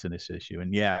like Eunice in this issue,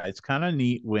 and yeah, it's kind of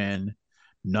neat when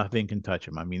nothing can touch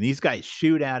him. I mean, these guys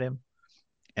shoot at him,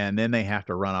 and then they have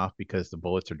to run off because the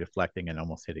bullets are deflecting and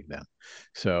almost hitting them.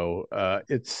 So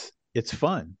it's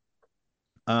fun.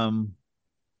 And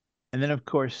then of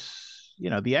course,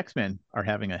 the X-Men are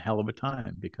having a hell of a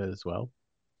time because, well,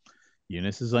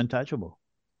 Eunice is untouchable.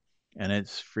 and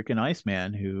it's freaking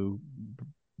Iceman who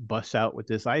busts out with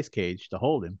this ice cage to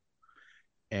hold him,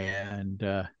 and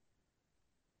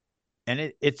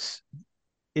it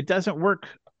doesn't work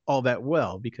all that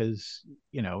well because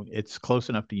it's close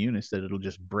enough to Eunice that it'll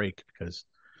just break because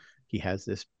he has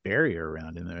this barrier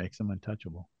around him that makes him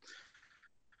untouchable.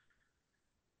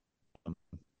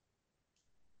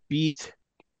 Beat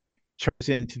charges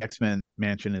into the X-Men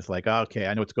mansion, is like, oh, okay,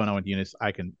 I know what's going on with Eunice.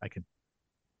 I can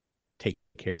take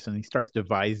care of this. And he starts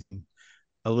devising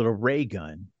a little ray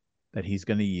gun that he's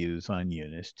going to use on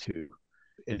Eunice to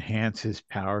enhance his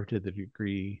power to the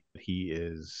degree he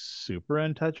is super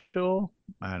untouchable.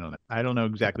 I don't know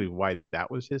exactly why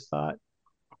that was his thought.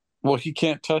 Well, he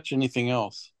can't touch anything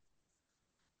else.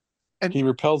 And he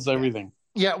repels everything.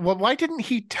 Yeah, well, why didn't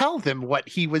he tell them what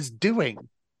he was doing?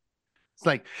 It's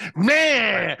like,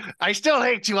 nah, I still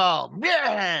hate you all.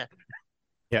 Yeah.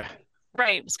 Yeah.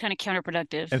 Right. It was kind of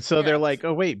counterproductive. And so they're like,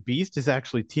 oh, wait, Beast is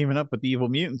actually teaming up with the evil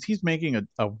mutants. He's making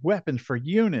a weapon for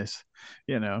Eunice,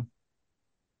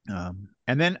 And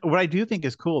then what I do think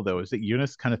is cool, though, is that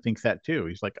Eunice kind of thinks that, too.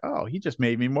 He's like, oh, he just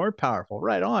made me more powerful.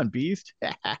 Right on, Beast.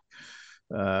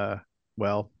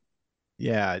 Well,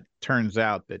 yeah, it turns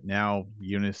out that now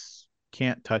Eunice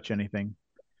can't touch anything.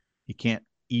 He can't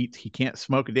eat. He can't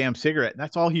smoke a damn cigarette. And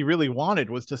that's all he really wanted,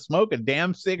 was to smoke a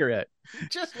damn cigarette. He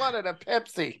just wanted a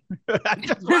Pepsi. I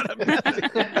just wanted a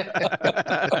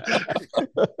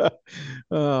Pepsi.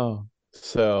 Oh,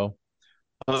 so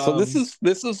this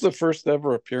is the first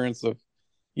ever appearance of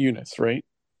Eunice, right?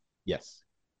 Yes.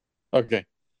 Okay.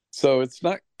 So it's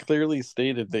not clearly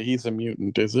stated that he's a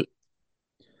mutant, is it?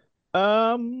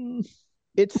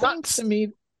 It seems to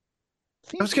me.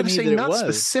 I was going to say not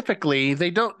specifically. They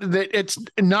don't. It's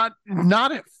not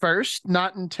at first.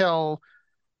 Not until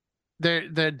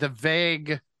the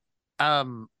vague.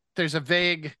 There's a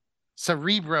vague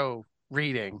Cerebro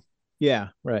reading. Yeah,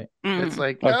 right. It's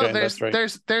like, okay, oh,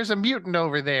 there's a mutant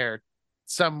over there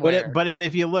somewhere. But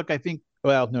if you look, I think.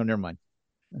 Well, no, never mind.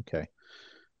 Okay,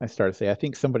 I started to say I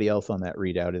think somebody else on that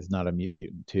readout is not a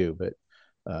mutant too, but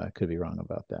I could be wrong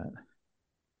about that.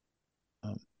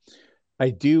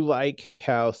 I do like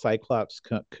how Cyclops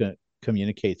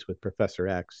communicates with Professor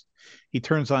X. He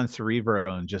turns on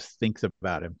Cerebro and just thinks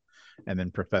about him, and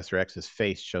then Professor X's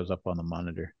face shows up on the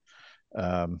monitor.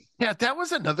 Yeah, that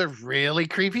was another really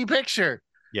creepy picture.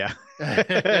 Yeah. Yeah,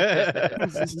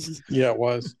 it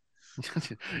was.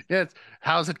 Yes.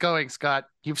 How's it going, Scott?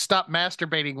 You've stopped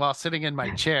masturbating while sitting in my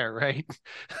chair, right?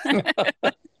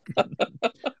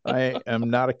 I am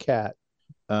not a cat.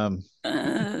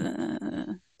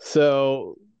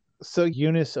 So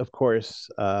Eunice, of course,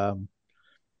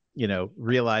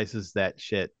 realizes that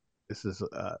shit. This is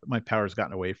my power's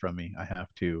gotten away from me. I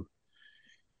have to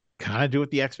kind of do what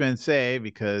the X-Men say,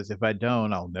 because if I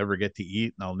don't, I'll never get to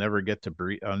eat, and I'll never get to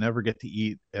breathe. I'll never get to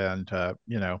eat, and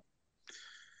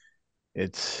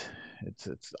it's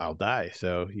I'll die.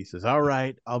 So he says, "All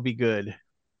right, I'll be good,"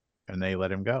 and they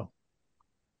let him go.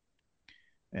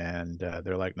 And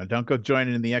they're like, "No, don't go join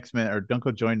in the X-Men, or don't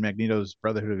go join Magneto's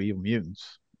Brotherhood of Evil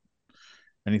Mutants."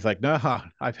 And he's like, "No,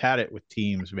 I've had it with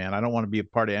teams, man. I don't want to be a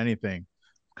part of anything."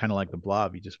 Kind of like the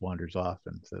Blob, he just wanders off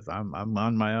and says, I'm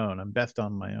on my own. I'm best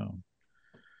on my own."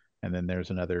 And then there's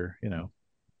another,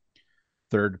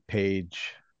 third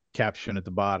page caption at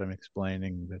the bottom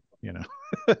explaining that,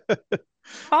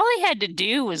 all he had to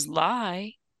do was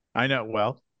lie. I know.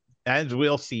 Well, as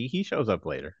we'll see, he shows up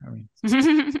later. I mean,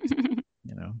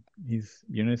 he's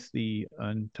Eunice the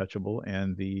untouchable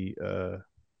and the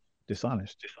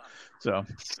dishonest. So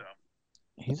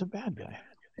he's a bad guy.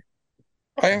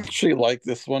 I actually like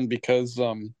this one because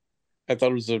I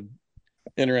thought it was an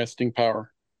interesting power.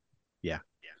 Yeah.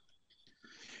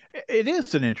 It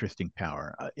is an interesting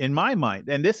power in my mind.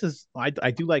 And this is, I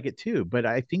do like it too, but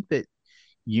I think that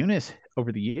Eunice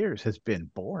over the years has been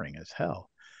boring as hell.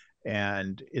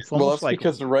 And it's almost like,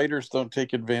 because the writers don't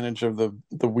take advantage of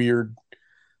the weird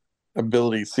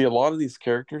abilities. See, a lot of these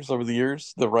characters over the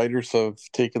years, the writers have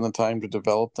taken the time to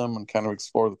develop them and kind of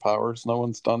explore the powers. No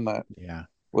one's done that. Yeah.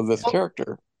 With this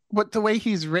character. But the way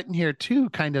he's written here too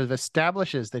kind of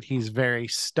establishes that he's very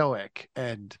stoic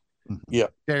and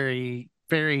very,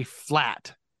 very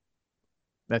flat.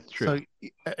 That's true.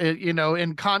 So,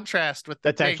 in contrast with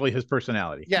that's actually his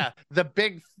personality. Yeah, the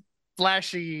big,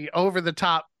 flashy,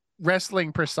 over-the-top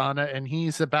wrestling persona, and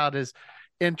he's about as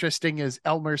interesting as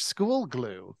Elmer's school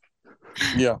glue.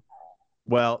 Yeah.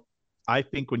 Well, I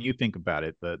think when you think about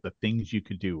it, the things you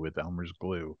could do with Elmer's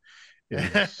glue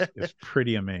is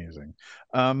pretty amazing.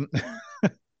 Much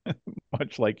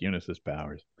like Eunice's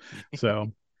powers.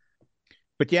 So,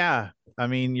 but yeah, I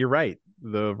mean, you're right.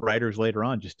 The writers later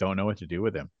on just don't know what to do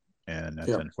with him. and that's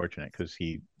unfortunate because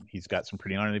he's got some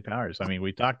pretty gnarly powers. I mean,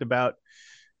 we talked about,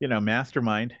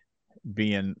 Mastermind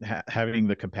being having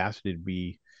the capacity to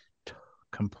be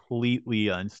completely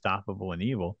unstoppable and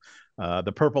evil.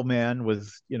 The Purple Man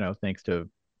was, thanks to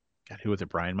God, who was it?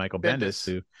 Brian Michael Bendis,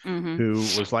 who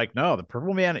was like, no, the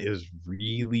Purple Man is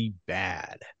really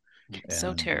bad.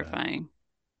 So terrifying.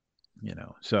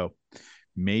 So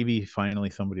maybe finally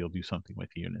somebody will do something with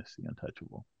Eunice, the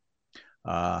Untouchable.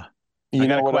 You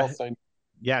know what else I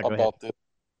go about ahead.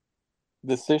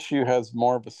 This issue has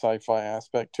more of a sci-fi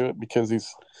aspect to it because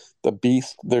he's the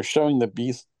Beast. They're showing the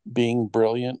Beast being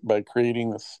brilliant by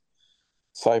creating this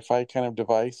sci-fi kind of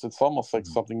device. It's almost like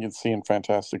something you'd see in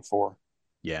Fantastic Four.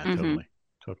 Yeah, totally.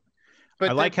 But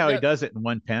I like how he does it in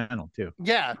one panel too.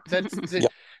 Yeah, that's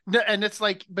and it's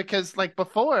like, because like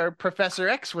before, Professor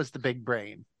X was the big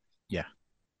brain. Yeah.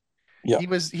 He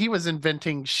was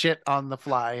inventing shit on the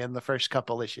fly in the first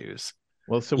couple issues.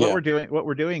 Well, so what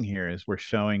we're doing here is we're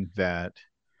showing that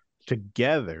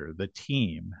together the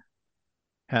team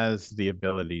has the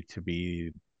ability to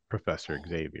be Professor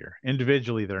Xavier.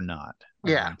 Individually, they're not.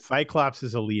 Yeah. Cyclops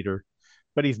is a leader,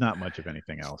 but he's not much of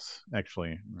anything else.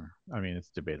 Actually, I mean, it's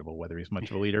debatable whether he's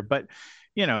much of a leader, but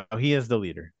he is the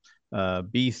leader.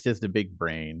 Beast is the big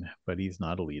brain, but he's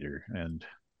not a leader. And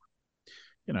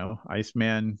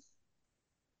Iceman.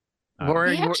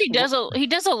 He actually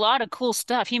does a lot of cool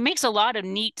stuff. He makes a lot of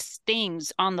neat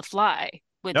things on the fly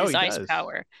with his ice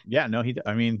power. Yeah, no,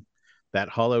 I mean, that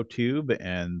hollow tube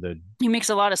he makes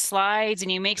a lot of slides, and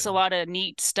he makes a lot of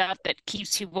neat stuff that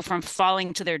keeps people from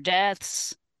falling to their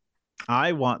deaths.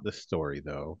 I want the story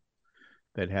though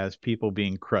that has people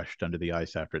being crushed under the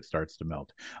ice after it starts to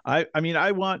melt. I mean,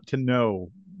 I want to know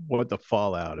what the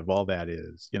fallout of all that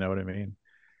is. You know what I mean?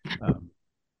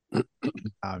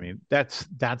 I mean, that's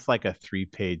like a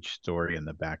 3-page story in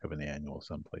the back of an annual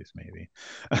someplace, maybe.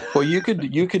 Well, you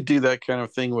could do that kind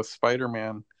of thing with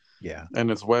Spider-Man. Yeah. And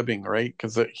his webbing, right?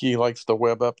 Because he likes to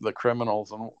web up the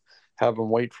criminals and have them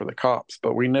wait for the cops.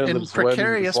 But we know in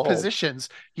precarious positions.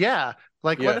 Yeah.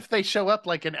 Like, what if they show up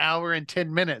like an hour and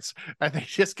 10 minutes? Are they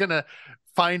just gonna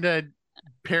find a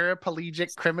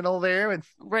paraplegic criminal there? And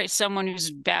someone whose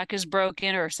back is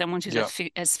broken, or someone who's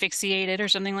asphyxiated or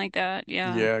something like that.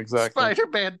 Yeah, exactly.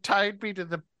 Spider-Man tied me to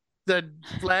the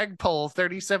flagpole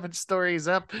 37 stories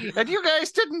up, and you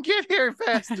guys didn't get here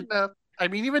fast enough. I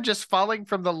mean, even just falling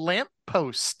from the lamp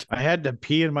post. I had to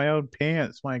pee in my own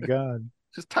pants. My God.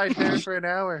 Just tied there for an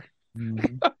hour.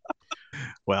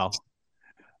 Well,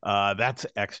 that's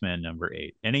X-Men number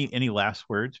 8. Any last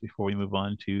words before we move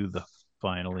on to the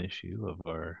final issue of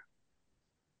our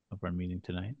meeting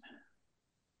tonight?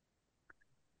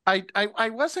 I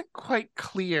wasn't quite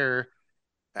clear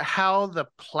how the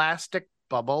plastic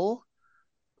bubble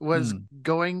was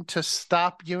going to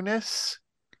stop Eunice.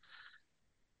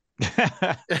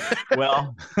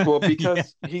 well,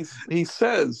 because he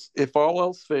says if all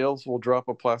else fails, we'll drop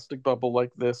a plastic bubble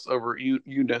like this over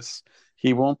Eunice.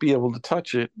 He won't be able to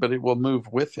touch it, but it will move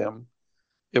with him.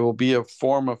 It will be a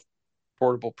form of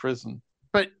portable prison.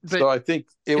 But so I think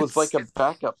it was like a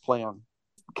backup plan,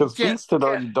 because Beast had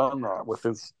already done that with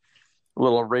his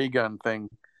little ray gun thing.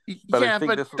 But I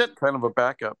think this was kind of a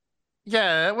backup.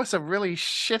 Yeah, that was a really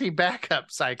shitty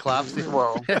backup, Cyclops.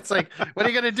 Well, it's like, what are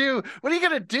you gonna do? What are you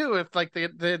gonna do if like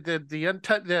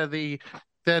the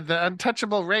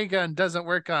untouchable ray gun doesn't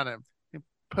work on him? You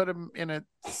put him in a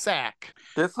sack.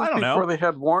 This is before they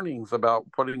had warnings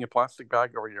about putting a plastic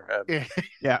bag over your head.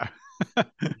 Yeah.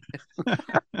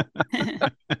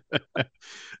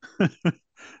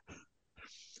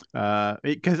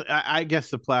 Because I guess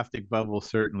the plastic bubble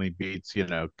certainly beats,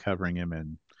 covering him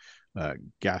in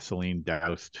gasoline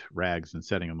doused rags and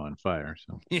setting them on fire.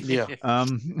 So yeah. All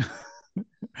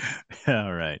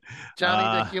right.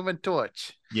 Johnny the Human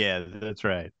Torch. Yeah, that's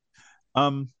right.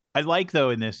 I like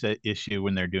though in this issue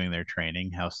when they're doing their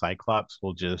training how Cyclops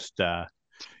will just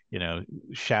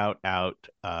shout out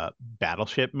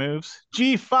battleship moves,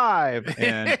 G5,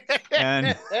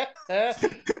 and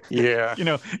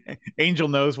yeah, Angel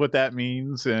knows what that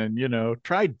means, and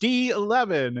try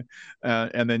D11,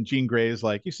 and then Jean Grey is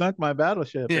like, you sunk my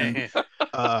battleship. And,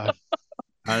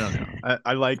 I don't know.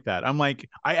 I like that. I'm like,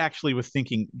 I actually was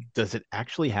thinking, does it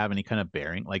actually have any kind of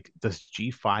bearing? Like, does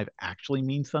G5 actually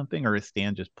mean something, or is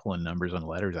Stan just pulling numbers and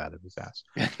letters out of his ass?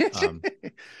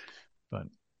 But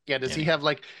yeah, does he have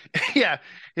like,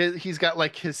 he's got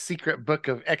like his secret book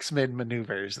of X-Men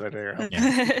maneuvers that are.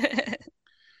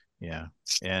 Yeah.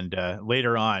 And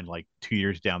later on, like 2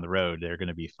 years down the road, they're going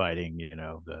to be fighting,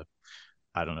 the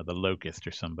Locust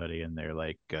or somebody, and they're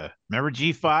like, remember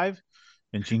G5?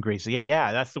 And Jean Grey says,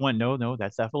 yeah, that's the one. No,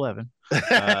 that's F11.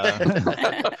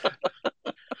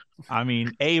 I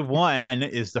mean, A1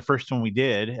 is the first one we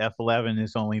did. F11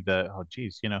 is only the, oh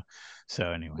geez,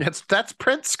 So anyway. That's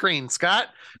print screen, Scott.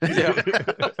 Yeah.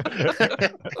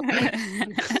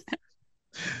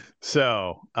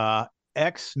 So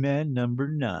X-Men number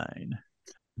 9.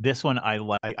 This one I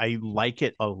like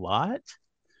it a lot.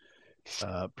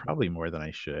 Probably more than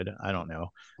I should. I don't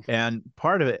know. And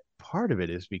part of it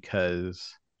is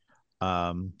because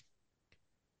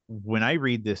when I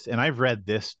read this, and I've read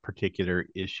this particular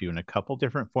issue in a couple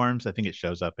different forms. I think it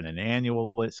shows up in an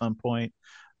annual at some point.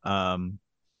 But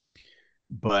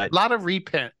a lot of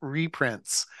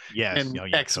reprints. Yes, in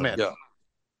X-Men. Totally.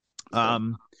 Yeah.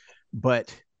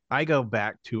 But I go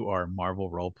back to our Marvel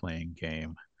role-playing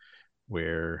game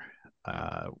where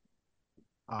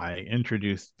I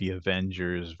introduced the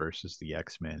Avengers versus the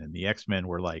X-Men, and the X-Men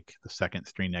were like the second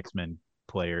string X-Men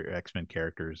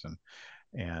characters,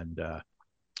 and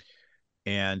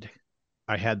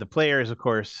I had the players, of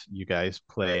course. You guys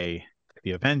play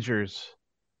the Avengers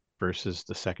versus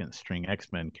the second string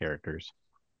X-Men characters,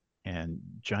 and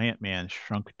Giant Man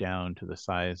shrunk down to the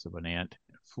size of an ant,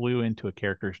 flew into a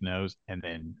character's nose, and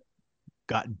then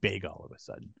got big all of a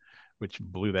sudden, which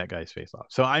blew that guy's face off.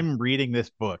 So I'm reading this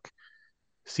book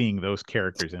seeing those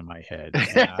characters in my head.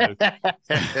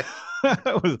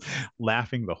 I was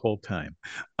laughing the whole time.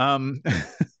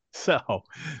 So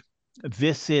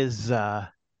this is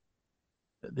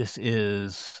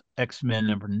X-Men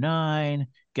number 9,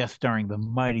 guest starring the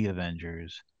Mighty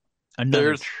Avengers.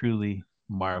 Another truly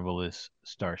marvelous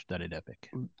star-studded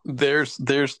epic. There's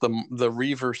the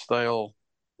Reaver style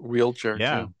wheelchair.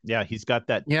 Yeah, too. yeah, he's got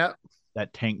that. Yeah.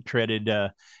 That tank treaded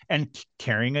and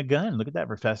carrying a gun. Look at that,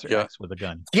 Professor X with a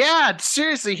gun. Yeah,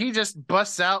 seriously, he just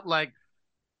busts out like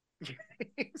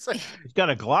he's got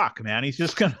a Glock, man. He's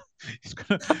gonna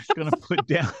put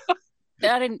down.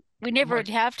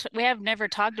 We have never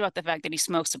talked about the fact that he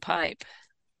smokes a pipe.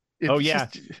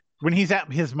 When he's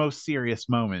at his most serious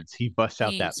moments, he busts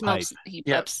out that pipe. He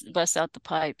busts out the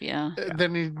pipe. Yeah.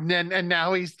 Then now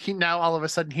now all of a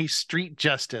sudden he's street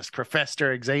justice,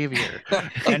 Professor Xavier,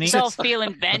 and he's all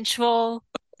feeling vengeful.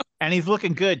 And he's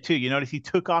looking good too. You notice he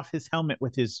took off his helmet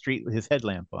with his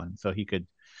headlamp on, so he could,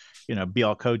 be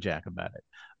all Kojak about it.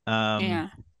 Yeah.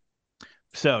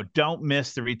 So don't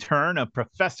miss the return of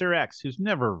Professor X, who's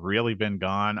never really been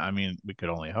gone. I mean, we could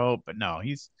only hope, but no,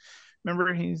 he's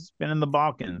been in the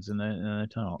Balkans in the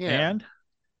tunnel. Yeah. And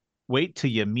wait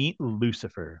till you meet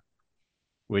Lucifer,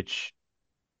 which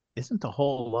isn't a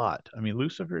whole lot. I mean,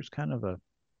 Lucifer's kind of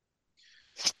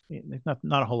there's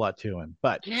not a whole lot to him,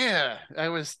 but yeah, that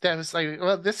was like,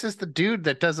 well, this is the dude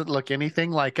that doesn't look anything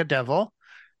like a devil,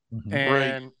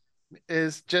 and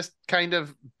is just kind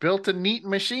of built a neat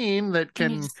machine that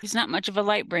can. He's not much of a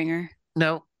light bringer.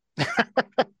 No.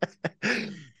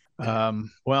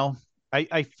 Well,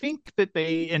 I think that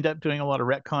they end up doing a lot of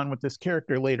retcon with this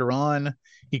character later on.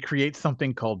 He creates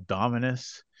something called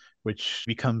Dominus, which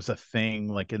becomes a thing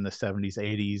like in the 70s,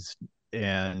 80s,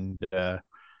 and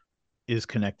is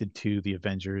connected to the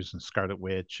Avengers and Scarlet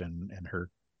Witch and her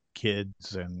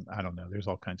kids, and I don't know. There's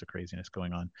all kinds of craziness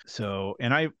going on. So,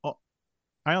 and I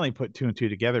only put 2 and 2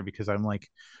 together because I'm like,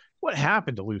 what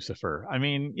happened to Lucifer? I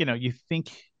mean, you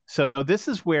think so. This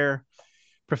is where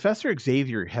Professor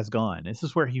Xavier has gone. This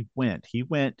is where he went. He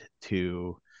went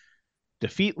to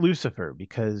defeat Lucifer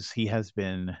because he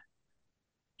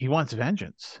wants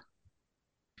vengeance.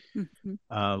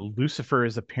 Mm-hmm. Lucifer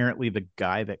is apparently the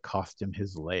guy that cost him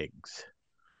his legs.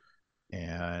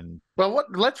 And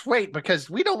let's wait, because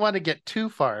we don't want to get too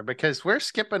far, because we're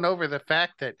skipping over the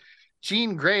fact that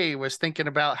Jean Grey was thinking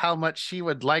about how much she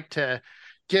would like to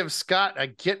give Scott a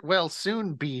get well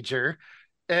soon beeger,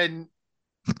 and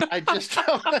I just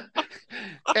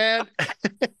and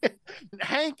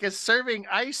Hank is serving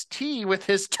iced tea with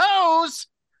his toes.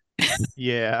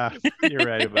 Yeah, you're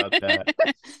right about that.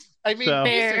 I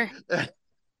mean,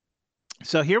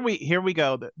 so here we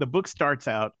go. The book starts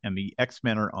out, and the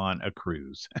X-Men are on a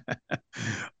cruise.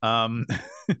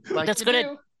 That's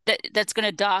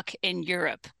gonna dock in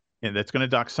Europe. Yeah, that's gonna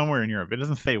dock somewhere in Europe. It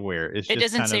doesn't say where. It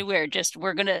doesn't say where. Just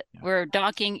we're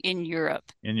docking in Europe.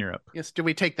 In Europe. Yes. Do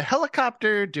we take the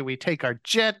helicopter? Do we take our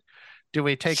jet? Do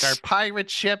we take our pirate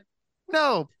ship?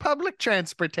 No, public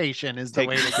transportation is the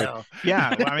way to go.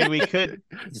 Yeah, well, I mean, we could.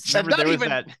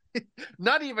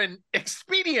 Not even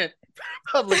expedient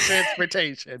public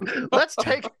transportation. Let's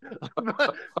take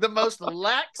the most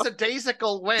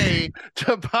lackadaisical way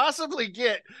to possibly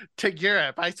get to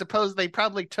Europe. I suppose they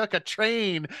probably took a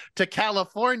train to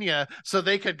California so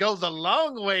they could go the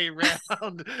long way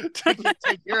around to get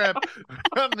to Europe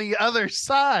from the other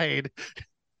side.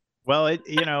 Well,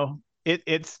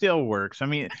 it still works. I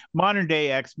mean, modern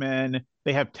day X-Men,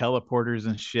 they have teleporters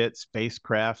and shit,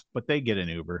 spacecraft, but they get an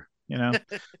Uber, you know.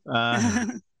 Uh,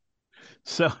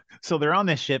 so they're on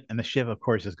this ship, and the ship, of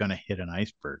course, is going to hit an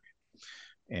iceberg.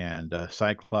 And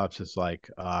Cyclops is like,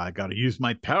 I got to use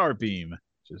my power beam.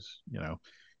 Just,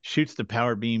 shoots the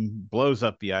power beam, blows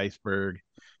up the iceberg,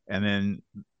 and then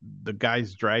the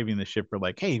guys driving the ship are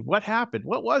like, "Hey, what happened?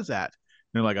 What was that?" And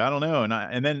they're like, "I don't know."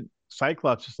 And then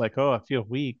Cyclops is like, "Oh, I feel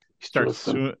weak." He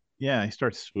starts he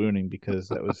starts swooning because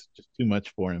that was just too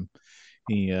much for him.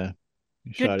 He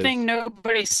Good thing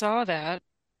nobody saw that.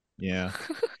 Yeah.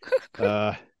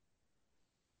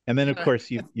 And then of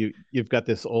course you've got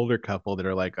this older couple that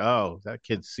are like, "Oh, that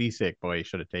kid's seasick. Boy, he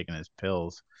should have taken his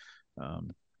pills."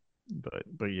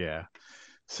 But yeah.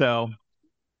 So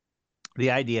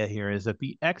the idea here is that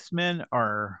the X-Men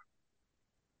are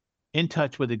in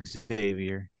touch with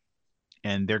Xavier,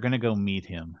 and they're going to go meet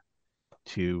him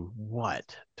to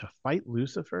what? To fight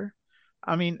Lucifer?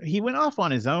 I mean, he went off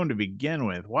on his own to begin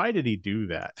with. Why did he do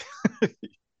that?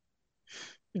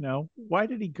 Why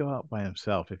did he go out by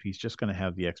himself if he's just going to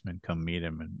have the X-Men come meet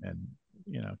him and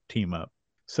team up?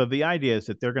 So the idea is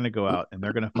that they're going to go out and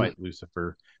they're going to fight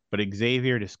Lucifer, but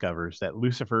Xavier discovers that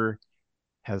Lucifer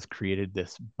has created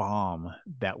this bomb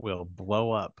that will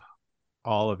blow up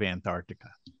all of Antarctica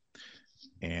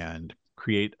and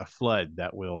create a flood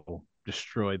that will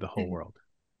destroy the whole world.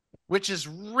 Which is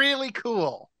really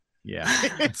cool. Yeah.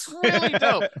 It's really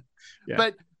dope. Yeah.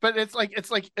 But it's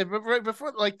like right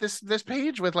before, like, this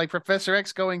page with like Professor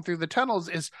X going through the tunnels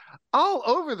is all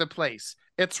over the place.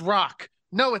 It's rock.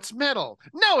 No, it's metal.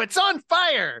 No, it's on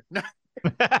fire.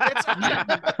 It's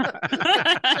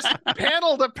just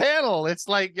panel to panel. It's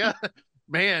like, yeah,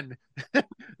 man,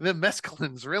 the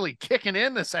mescaline's really kicking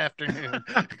in this afternoon.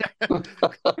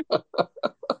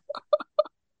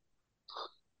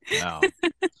 No.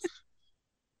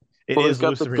 He's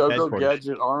got the Go-Go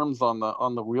Gadget arms on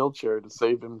the wheelchair to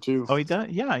save him too. Oh, he does.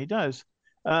 Yeah, he does.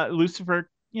 Lucifer,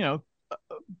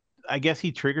 I guess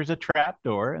he triggers a trap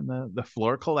door and the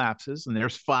floor collapses and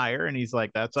there's fire, and he's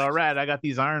like, "That's all right. I got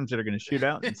these arms that are going to shoot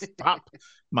out and stop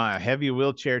my heavy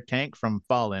wheelchair tank from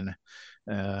falling."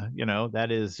 That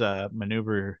is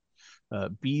maneuver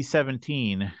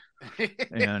B-17,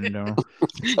 and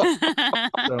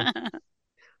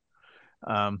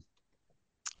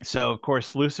so of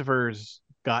course Lucifer's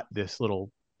got this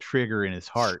little trigger in his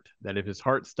heart that if his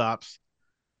heart stops,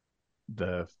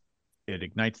 it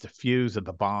ignites the fuse of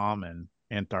the bomb and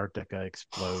Antarctica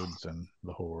explodes and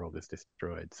the whole world is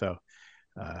destroyed. So,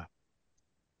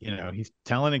 he's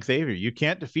telling Xavier, "You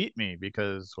can't defeat me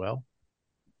because, well,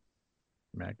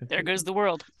 Magneto." There goes the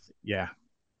world. Yeah.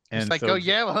 And it's like, "Oh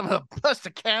yeah, well, I'm gonna bust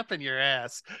a cap in your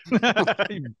ass."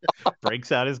 He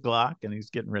breaks out his Glock and he's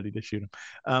getting ready to shoot him.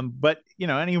 But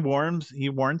and he warns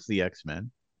the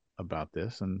X-Men about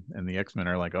this, and the X-Men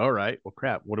are like, "All right, well,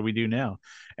 crap, what do we do now?"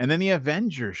 And then the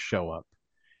Avengers show up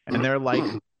and they're like,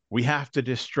 "We have to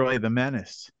destroy the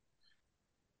menace."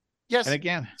 Yes. And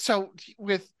again, so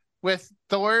with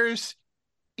Thor's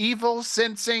evil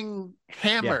sensing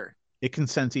hammer, it can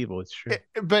sense evil. It's true.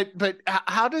 But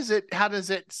how does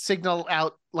it signal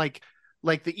out like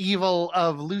the evil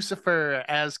of Lucifer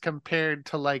as compared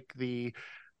to like the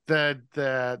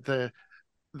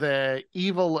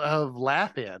evil of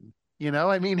Laugh-In?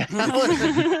 I mean, how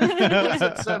is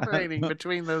it separating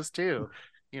between those two?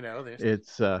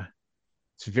 It's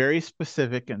very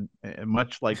specific and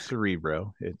much like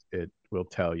Cerebro, it will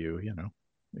tell you,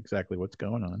 exactly what's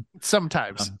going on.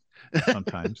 Sometimes.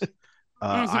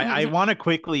 I want to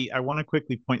quickly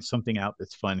point something out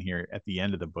that's fun here at the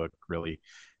end of the book. Really,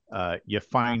 you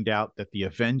find out that the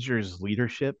Avengers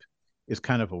leadership is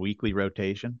kind of a weekly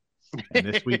rotation, and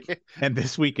this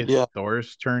week it's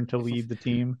Thor's turn to lead the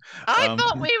team. I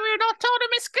thought we were an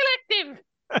autonomous collective.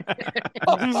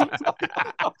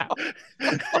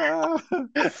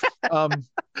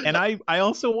 And I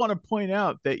also want to point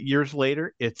out that years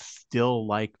later it's still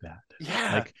like that.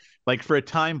 Yeah. Like for a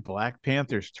time, Black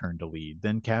Panther's turn to lead,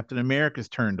 then Captain America's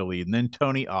turn to lead, and then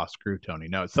Tony. Oh, screw Tony!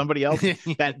 No, it's somebody else.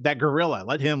 that gorilla,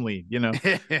 let him lead.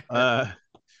 But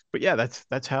yeah,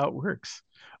 that's how it works.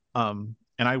 And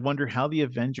I wonder how the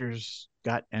Avengers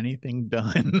got anything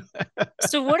done.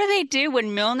 So what do they do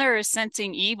when Milner is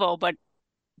sensing evil, but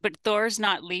Thor's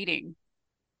not leading?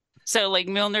 So like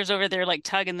Milner's over there like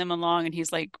tugging them along, and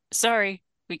he's like, "Sorry,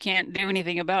 we can't do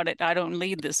anything about it. I don't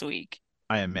lead this week."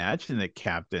 I imagine that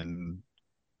Captain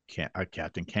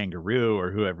Kangaroo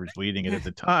or whoever's leading it at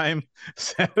the time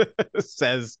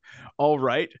says, "All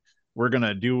right, we're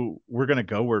gonna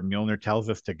go where Milner tells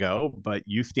us to go, but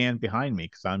you stand behind me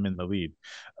because I'm in the lead."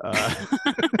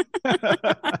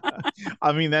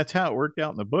 I mean, that's how it worked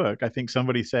out in the book. I think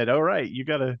somebody said, "All right, you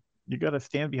gotta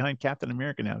stand behind Captain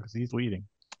America now because he's leading."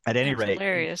 At any That's rate,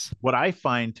 hilarious. what I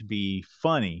find to be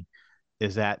funny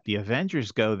is that the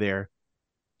Avengers go there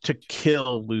to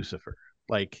kill Lucifer.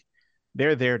 Like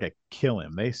they're there to kill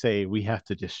him. They say we have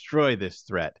to destroy this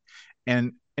threat.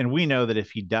 And we know that if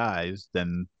he dies,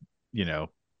 then you know,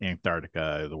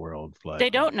 Antarctica, the world flood. They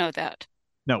don't know that.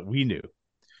 No, we knew.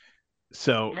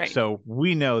 So Right. so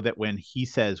we know that when he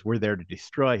says we're there to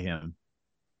destroy him,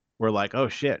 we're like, oh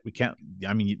shit, we can't.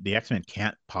 I mean, the X-Men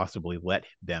can't possibly let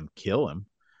them kill him.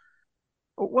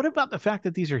 What about the fact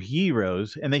that these are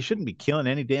heroes and they shouldn't be killing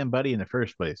any damn buddy in the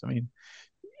first place? I mean,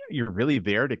 you're really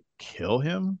there to kill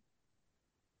him,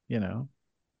 you know?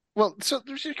 Well, so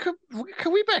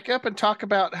could we back up and talk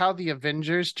about how the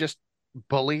Avengers just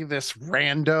bully this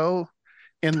rando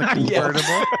in the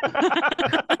convertible?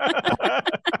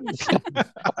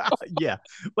 Yeah,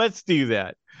 let's do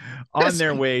that. On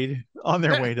their way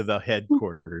to the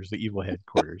headquarters, the evil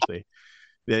headquarters,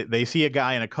 they see a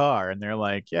guy in a car and they're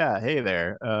like, yeah, hey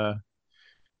there.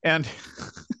 And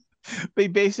they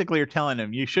basically are telling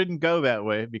him you shouldn't go that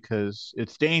way because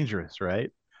it's dangerous,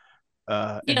 right?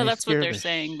 And Yeah, they that's what scare they're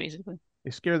saying, basically.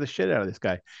 they scare the shit out of this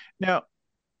guy. Now,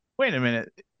 wait a minute.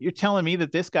 You're telling me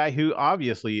that this guy, who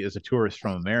obviously is a tourist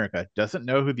from America, doesn't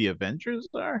know who the Avengers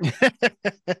are?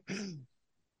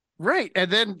 Right.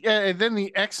 And then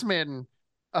the X-Men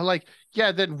are like,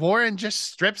 yeah, then Warren just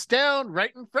strips down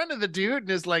right in front of the dude and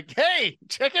is like, hey,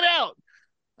 check it out.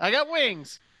 I got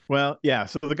wings. Well, yeah.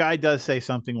 So the guy does say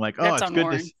something like, "Oh, That's on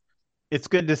Warren. it's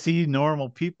good to see normal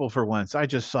people for once. I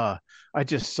just saw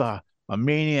a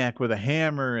maniac with a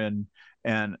hammer and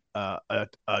a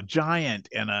giant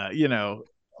and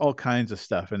all kinds of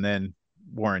stuff." And then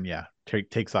Warren, yeah,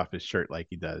 takes off his shirt like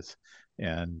he does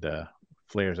and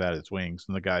flares out his wings.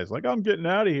 And the guy's like, "I'm getting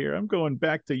out of here. I'm going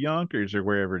back to Yonkers or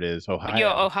wherever it is,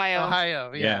 Ohio."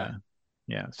 Ohio. Yeah.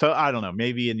 Yeah. So I don't know.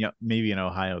 Maybe in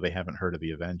Ohio they haven't heard of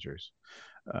the Avengers.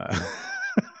 Uh,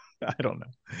 I don't know,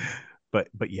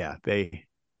 but yeah, they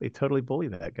totally bully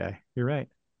that guy. You're right.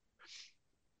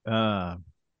 Uh,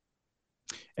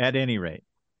 at any rate,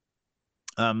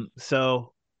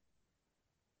 so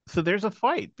there's a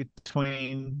fight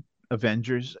between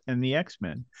Avengers and the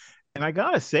X-Men, and I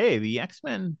gotta say the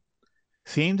X-Men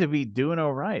seem to be doing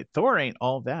all right. Thor ain't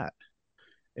all that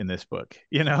in this book,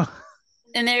 you know.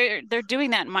 And they're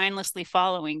doing that mindlessly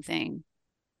following thing.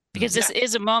 Because this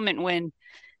is a moment when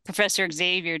Professor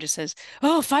Xavier just says,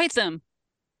 "Oh, fight them.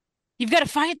 You've got to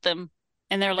fight them."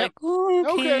 And they're like,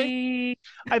 okay.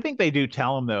 I think they do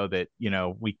tell him though that you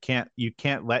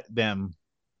can't let them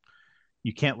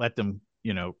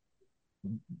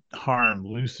harm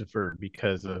Lucifer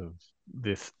because of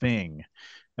this thing.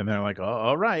 And they're like, oh,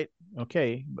 all right,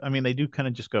 okay. I mean, they do kind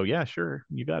of just go, yeah, sure,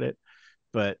 you got it.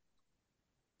 But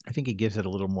I think it gives it a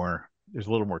little more. There's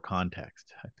a little more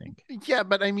context, I think. Yeah,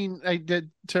 but I mean, I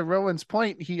did to Rowan's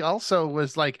point. He also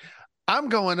was like, "I'm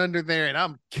going under there and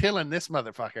I'm killing this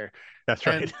motherfucker." That's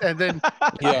right. And then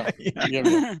yeah.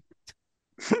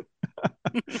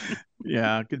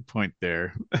 Yeah, good point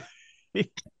there.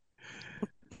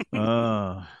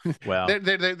 Oh, well.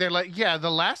 they're like, yeah, the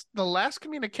last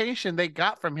communication they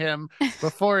got from him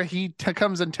before he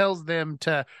comes and tells them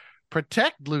to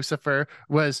protect Lucifer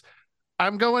was,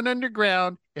 "I'm going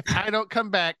underground. If I don't come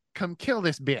back, come kill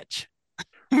this bitch."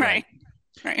 Right.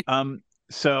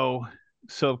 So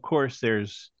of course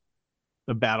there's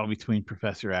the battle between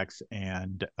Professor X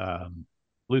and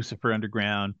Lucifer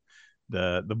underground,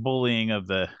 the bullying of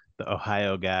the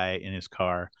Ohio guy in his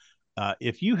car.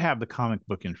 If you have the comic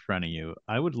book in front of you,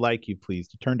 I would like you please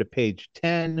to turn to page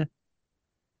 10.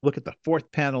 Look at the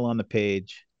fourth panel on the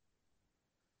page.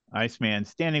 Iceman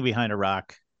standing behind a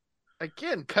rock.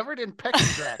 Again, covered in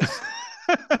pecs.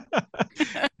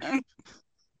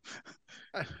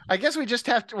 I guess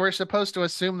we're supposed to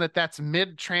assume that that's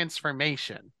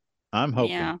mid-transformation. I'm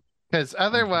hoping. Yeah. Because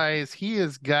otherwise he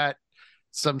has got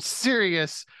some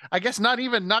serious, I guess not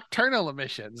even nocturnal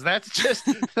emissions. That's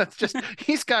just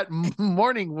he's got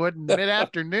morning wood and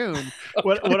mid-afternoon.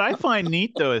 What I find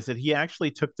neat though is that he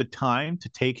actually took the time to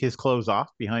take his clothes off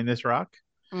behind this rock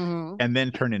and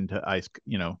then turn into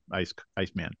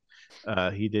Iceman.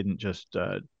 He didn't just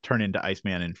turn into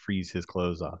Iceman and freeze his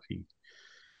clothes off.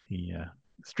 He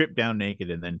stripped down naked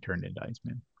and then turned into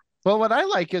Iceman. Well, what I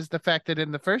like is the fact that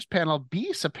in the first panel,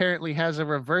 Beast apparently has a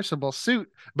reversible suit,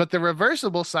 but the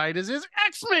reversible side is his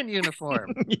X-Men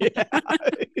uniform. Yeah.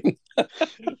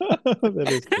 That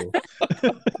is cool.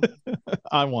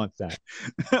 I want that.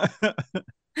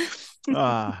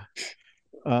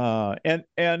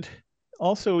 And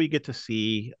also we get to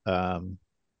see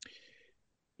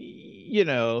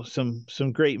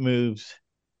some great moves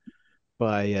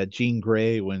by Jean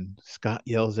Grey when Scott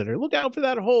yells at her, "Look out for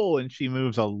that hole!" and she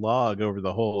moves a log over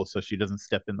the hole so she doesn't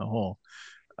step in the hole.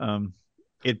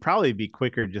 It'd probably be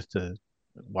quicker just to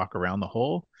walk around the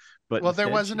hole, but well, there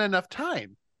wasn't enough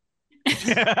time.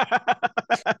 Yeah,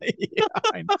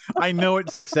 I know it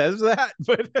says that,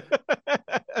 but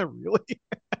really,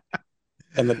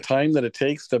 and the time that it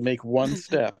takes to make one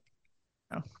step.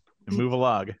 Move a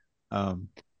log.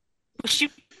 She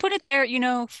put it there,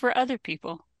 for other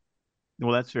people.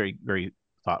 Well, that's very, very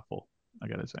thoughtful, I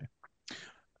gotta say.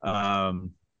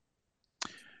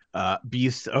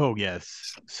 Beast. Oh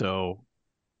yes. So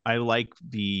I like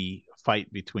the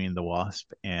fight between the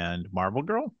Wasp and Marvel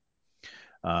Girl.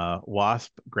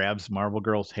 Wasp grabs Marvel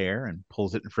Girl's hair and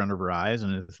pulls it in front of her eyes,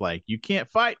 and it's like, you can't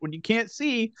fight when you can't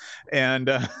see. And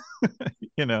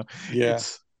Yeah,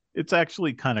 it's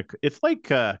actually kind of, it's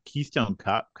like Keystone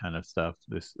Cop kind of stuff.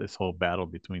 This whole battle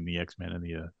between the X-Men and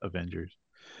the Avengers.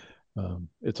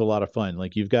 It's a lot of fun.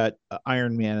 Like, you've got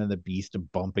Iron Man and the Beast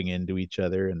bumping into each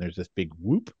other, and there's this big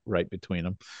whoop right between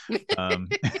them.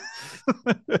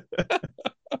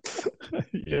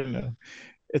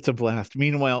 It's a blast.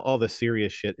 Meanwhile, all the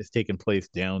serious shit is taking place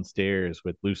downstairs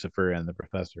with Lucifer and the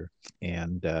Professor,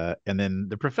 and then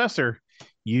the Professor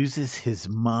uses his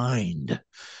mind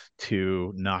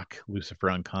to knock Lucifer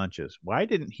unconscious. Why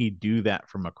didn't he do that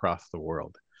from across the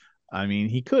world? I mean,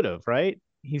 he could have, right?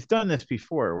 He's done this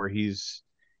before, where he's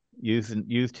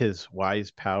used his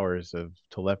wise powers of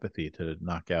telepathy to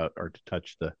knock out or to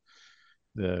touch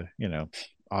the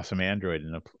awesome android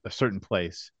in a certain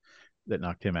place that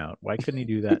knocked him out. Why couldn't he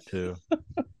do that to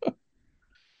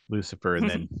Lucifer and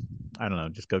then, I don't know,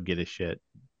 just go get his shit,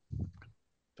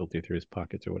 filter through his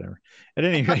pockets or whatever? At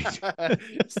any rate,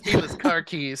 steal his car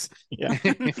keys. Yeah.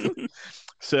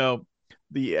 So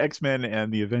the X-Men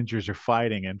and the Avengers are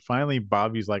fighting, and finally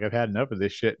Bobby's like, I've had enough of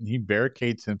this shit, and he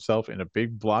barricades himself in a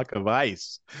big block of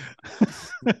ice.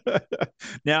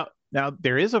 Now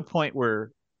there is a point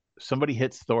where somebody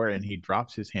hits Thor and he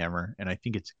drops his hammer, and I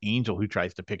think it's Angel who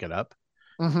tries to pick it up.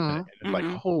 And it's like,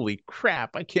 holy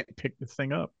crap, I can't pick this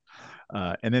thing up.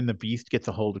 And then the Beast gets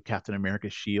a hold of Captain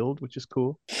America's shield, which is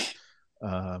cool.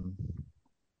 And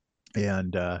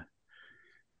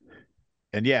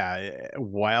yeah,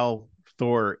 while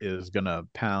Thor is gonna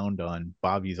pound on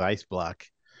Bobby's ice block,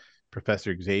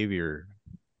 Professor Xavier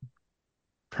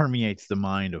permeates the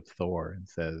mind of Thor and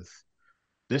says,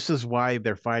 "This is why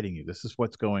they're fighting you. This is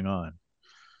what's going on."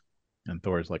 And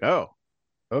Thor's like, "Oh,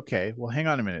 okay. Well, hang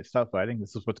on a minute. Stop fighting.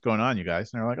 This is what's going on, you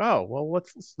guys." And they're like, "Oh, well,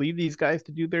 let's leave these guys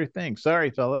to do their thing. Sorry,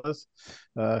 fellas.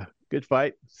 Good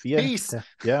fight. See ya." Peace.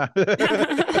 Yeah.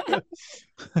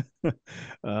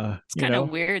 It's kind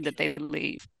of weird that they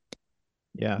leave.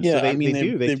 Yeah. Yeah. So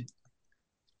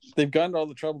they've gone to all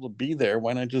the trouble to be there.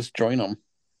 Why not just join them?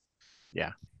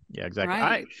 Yeah. Yeah, exactly.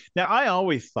 Right. I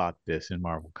always thought this in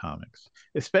Marvel Comics,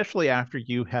 especially after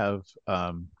you have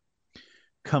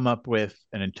come up with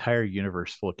an entire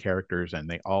universe full of characters and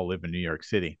they all live in New York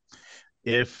City.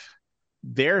 If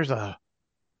there's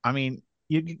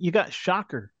you got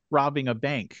Shocker robbing a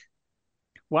bank.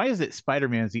 Why is it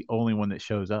Spider-Man's the only one that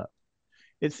shows up?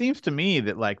 It seems to me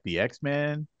that, like, the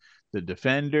X-Men, the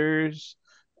Defenders,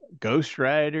 Ghost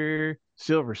Rider,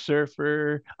 Silver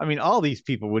Surfer, all these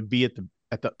people would be at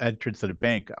the entrance of the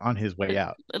bank on his way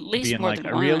out, At least being more like,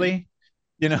 than one. really?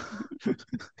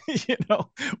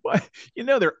 What?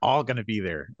 They're all going to be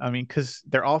there. Because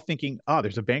they're all thinking, oh,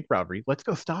 there's a bank robbery. Let's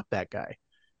go stop that guy.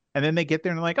 And then they get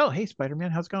there and they're like, oh, hey,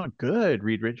 Spider-Man, how's it going? Good.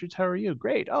 Reed Richards, how are you?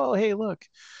 Great. Oh, hey, look,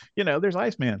 there's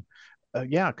Iceman.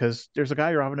 Yeah, because there's a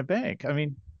guy robbing a bank.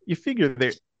 You figure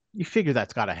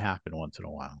that's got to happen once in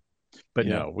a while. But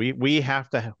Yeah. no, we have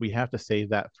to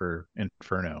save that for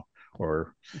Inferno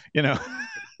or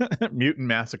Mutant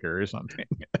Massacre or something.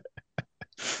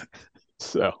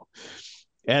 So,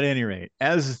 at any rate,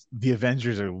 as the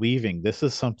Avengers are leaving, this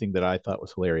is something that I thought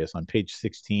was hilarious. On page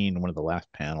 16, one of the last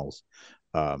panels,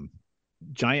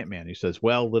 Giant Man, who says,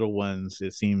 well, little ones,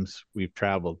 it seems we've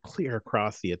traveled clear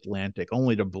across the Atlantic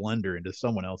only to blunder into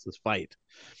someone else's fight.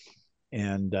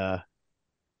 And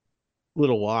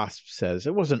Little Wasp says,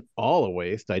 it wasn't all a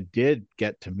waste. I did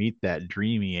get to meet that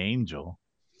dreamy Angel.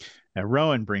 And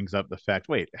Rowan brings up the fact,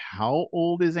 wait, how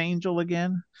old is Angel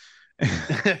again?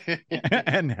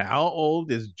 And how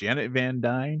old is Janet Van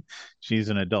Dyne? She's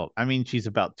an adult. She's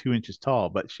about 2 inches tall,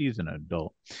 but she's an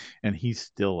adult. And he's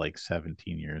still like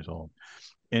 17 years old.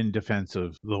 In defense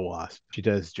of the Wasp, she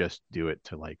does just do it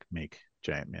to make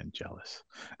Giant Man jealous.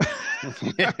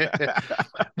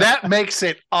 That makes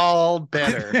it all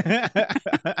better.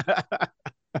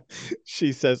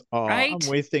 She says, "Oh, Right?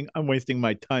 I'm wasting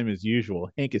my time as usual.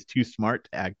 Hank is too smart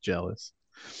to act jealous."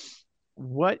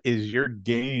 What is your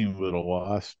game, little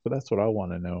wasp? But that's what I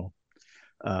want to know.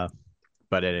 Uh,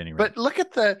 but at any rate, But look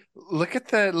at the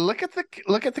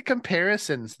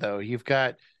comparisons though. You've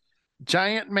got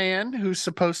Giant Man, who's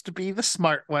supposed to be the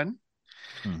smart one.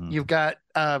 mhm, You've got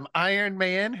Iron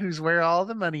Man, who's where all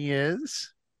the money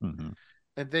is. mhm.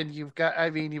 And then you've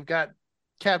got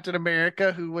Captain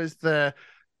America, who was the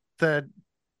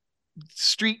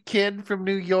street kid from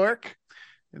New York.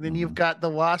 And then you've Mhm. got the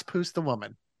Wasp, who's the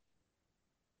woman.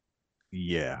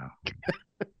 Yeah.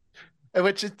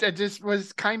 Which it just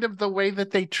was kind of the way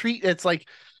that they treat it's like,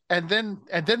 and then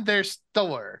there's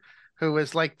Thor, who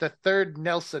is like the third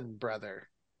Nelson brother.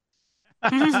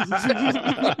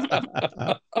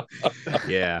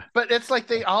 Yeah. But it's like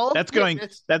they all That's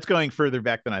going further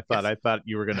back than I thought. It's, I thought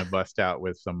you were going to bust out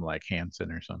with some like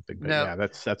Hanson or something. But no, yeah,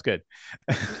 that's good.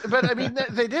 but I mean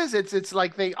it is. It's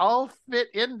like they all fit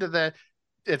into the.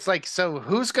 It's like, so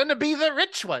who's going to be the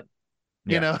rich one?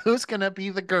 You Yeah. know, who's going to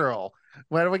be the girl?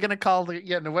 What are we going to call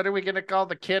what are we going to call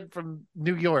the kid from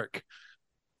New York?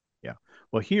 Yeah.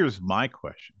 Well, here's my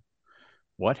question.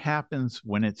 What happens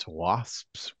when it's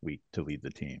Wasp's week to lead the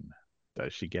team?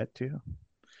 Does she get to?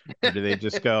 Or do they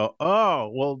just go, "Oh,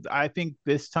 well, I think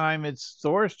this time it's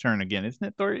Thor's turn again. Isn't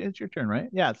it, Thor? It's your turn, right?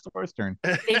 Yeah, it's Thor's turn."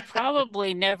 They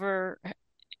probably never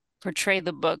portray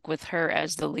the book with her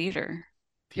as the leader.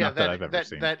 Yeah, Not that I've ever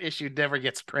seen. that issue never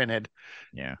gets printed.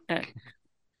 Yeah.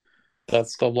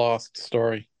 That's the lost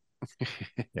story.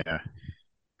 Yeah.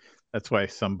 That's why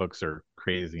some books are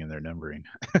crazy in their numbering.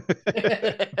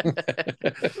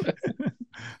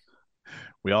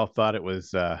 We all thought it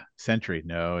was Sentry.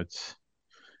 No,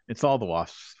 it's all the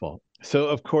Wasp's fault. So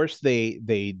of course they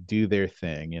do their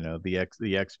thing. You know, the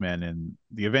X-Men and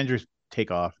the Avengers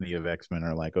take off, and the X-Men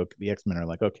are like, okay,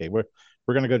 okay,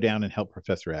 we're gonna go down and help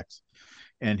Professor X,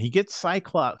 and he gets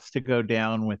Cyclops to go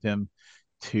down with him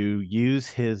to use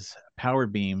his power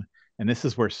beam. And this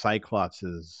is where Cyclops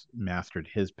has mastered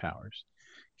his powers.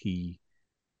 He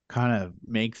kind of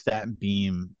makes that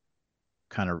beam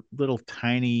kind of little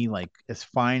tiny, like as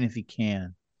fine as he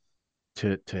can,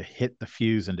 to hit the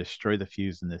fuse and destroy the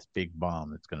fuse in this big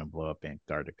bomb that's going to blow up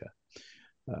Antarctica.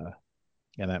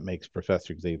 And that makes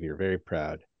Professor Xavier very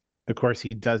proud. Of course, he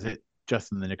does it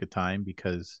just in the nick of time,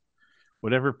 because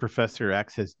whatever Professor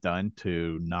X has done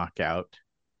to knock out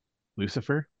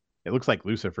Lucifer, it looks like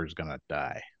Lucifer's going to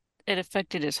die. It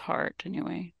affected his heart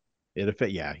anyway.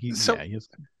 He's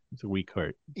a weak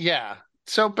heart. Yeah.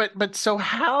 So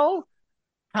how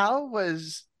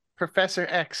was Professor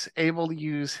X able to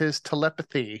use his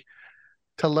telepathy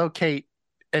to locate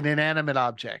an inanimate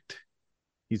object?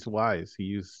 He's wise. He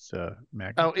used Oh,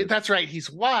 magnetism. that's right. He's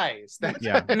wise. That's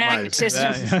Yeah,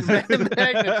 Magnetism.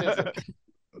 magnetism.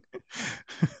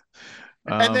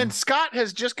 And then Scott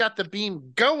has just got the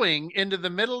beam going into the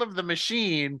middle of the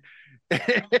machine,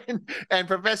 and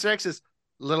Professor X is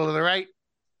little to the right,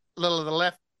 little to the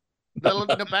left, little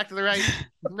no, back to the right,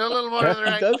 no, little more to the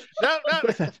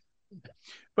right. No.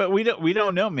 But we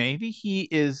don't know. Maybe he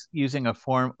is using a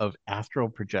form of astral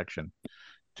projection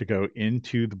to go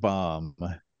into the bomb.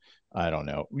 I don't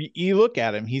know. You look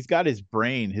at him; he's got his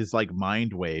brain, his like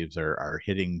mind waves are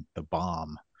hitting the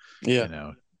bomb. Yeah. You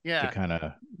know, Yeah.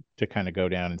 to kind of go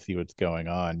down and see what's going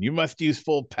on. You must use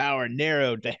full power,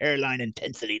 narrowed to hairline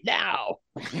intensity now.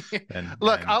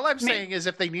 Look, all I'm saying is,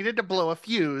 if they needed to blow a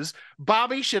fuse,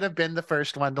 Bobby should have been the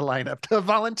first one to line up to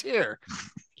volunteer.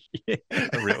 Yeah,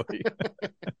 really.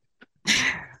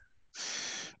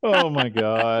 Oh my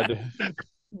God.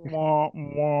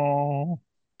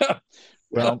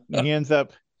 Well, he ends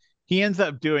up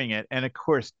doing it, and of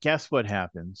course, guess what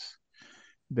happens?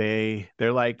 They're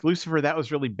like, "Lucifer, that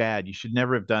was really bad. You should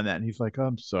never have done that." And he's like, "Oh,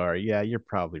 I'm sorry. Yeah, you're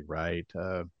probably right.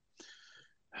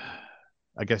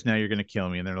 I guess now you're gonna kill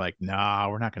me." And they're like, "Nah,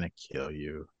 we're not gonna kill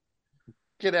you.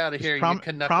 Get out of here, you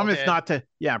promise not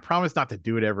to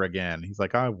do it ever again." He's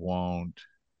like, "I won't.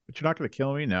 But you're not gonna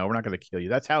kill me? No, we're not gonna kill you.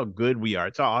 That's how good we are.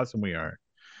 It's how awesome we are."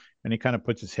 And he kind of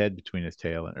puts his head between his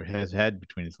tail, or his head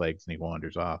between his legs, and he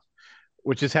wanders off.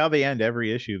 Which is how they end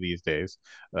every issue these days.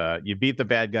 You beat the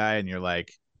bad guy, and you're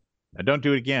like, "Don't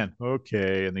do it again."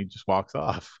 Okay, and he just walks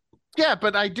off. Yeah,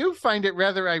 but I do find it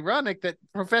rather ironic that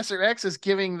Professor X is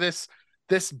giving this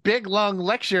big long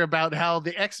lecture about how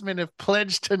the X-Men have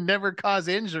pledged to never cause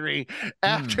injury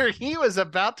after he was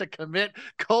about to commit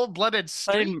cold-blooded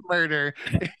street murder.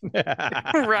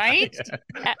 Right?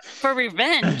 For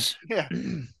revenge. Yeah.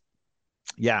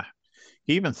 Yeah.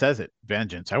 He even says it.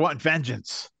 Vengeance. I want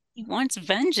vengeance. He wants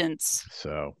vengeance.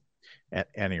 So, at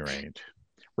any rate,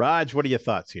 Raj, what are your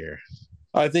thoughts here?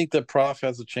 I think that Prof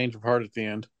has a change of heart at the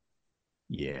end.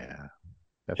 Yeah,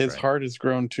 that's His right. heart has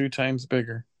grown 2 times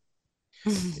bigger.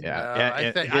 Yeah, I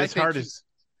his think heart is.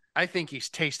 I think he's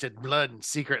tasted blood and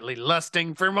secretly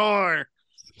lusting for more.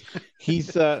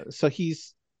 He's so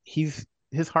he's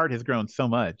his heart has grown so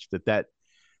much that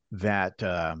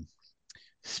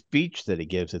speech that he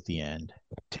gives at the end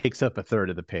takes up a third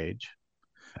of the page.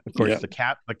 Of course,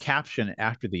 Yeah. the caption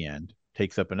after the end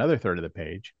takes up another third of the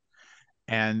page,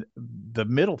 and the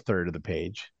middle third of the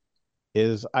page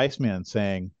is Iceman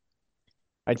saying,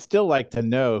 "I'd still like to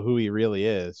know who he really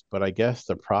is, but I guess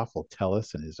the prof will tell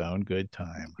us in his own good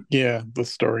time." Yeah, the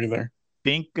story there.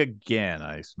 Think again,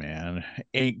 Iceman.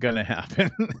 Ain't gonna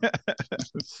happen.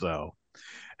 So,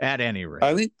 at any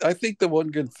rate, I think the one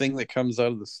good thing that comes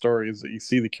out of the story is that you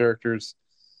see the characters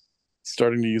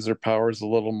starting to use their powers a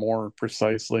little more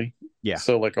precisely. yeah,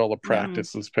 So like all the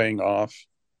practice is paying off.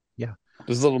 yeah.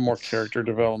 There's a little more character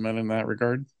development in that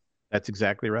regard. That's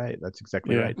exactly right. That's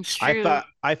exactly Yeah. right. It's I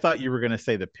true. thought you were going to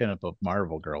say the pinup of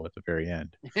Marvel Girl at the very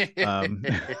end. Um,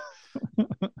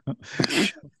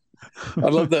 I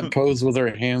love that pose with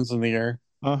her hands in the air.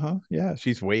 uh-huh. Yeah,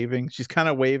 she's waving. She's kind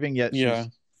of waving, yet Yeah.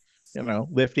 she's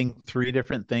lifting 3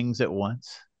 different things at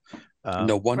once.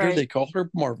 No wonder Right. they call her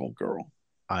Marvel Girl.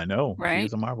 I know she Right.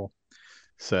 is a Marvel.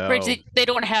 So Right, they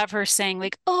don't have her saying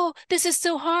like, "Oh, this is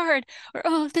so hard," or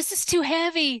 "Oh, this is too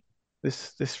heavy."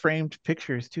 this framed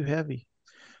picture is too heavy.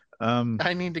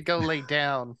 I need to go lay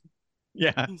down.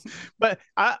 Yeah, but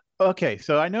okay.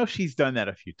 So I know she's done that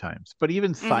a few times, but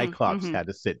even Cyclops mhm. had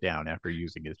to sit down after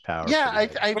using his power. Yeah, for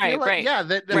the day. I feel Right, like right.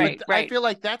 yeah, Right, I right. feel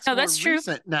like that's No, more that's true.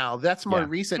 recent now. That's more Yeah.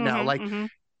 recent now. Mhm.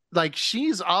 Like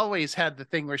she's always had the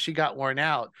thing where she got worn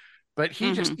out, but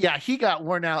he just he got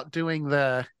worn out doing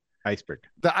the Iceberg.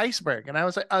 iceberg, and I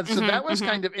was like, so that was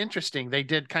kind of interesting. They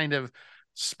did kind of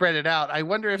spread it out. I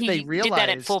wonder if they He did that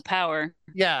at full realized, power.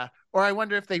 yeah, or I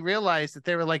wonder if they realized that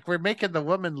they were like, we're making the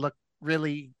woman look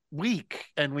really weak,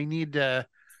 and we need to,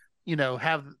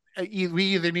 have we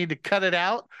either need to cut it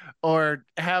out or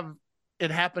have it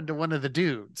happen to one of the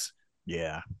dudes.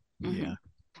 Yeah. Mhm. Yeah.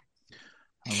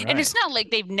 All And it's right. not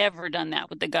like they've never done that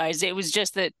with the guys. It was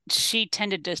just that she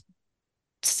tended to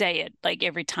say it like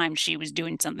every time she was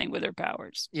doing something with her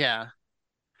powers. Yeah.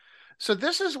 So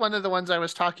this is one of the ones I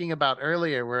was talking about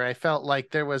earlier where I felt like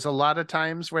there was a lot of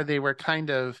times where they were kind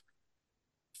of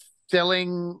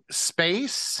filling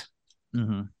space,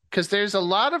 Mm-hmm. because there's a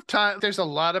lot of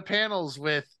panels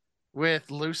with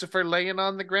Lucifer laying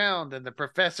on the ground and the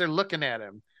professor looking at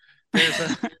him.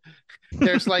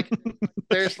 There's like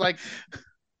there's like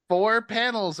 4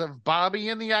 panels of Bobby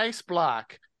in the ice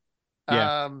block.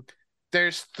 Yeah.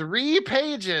 There's 3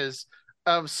 pages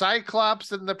of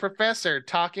Cyclops and the professor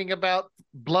talking about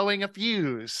blowing a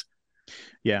fuse.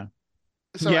 Yeah.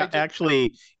 So Yeah,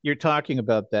 actually, you're talking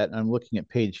about that. I'm looking at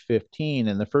page 15,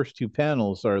 and the first 2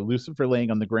 panels are Lucifer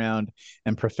laying on the ground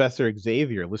and Professor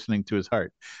Xavier listening to his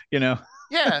heart.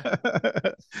 yeah.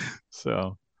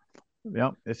 So,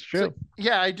 yeah, it's So true.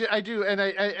 yeah, I do, and I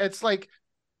it's like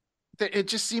it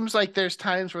just seems like there's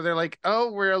times where they're like,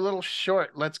 oh, we're a little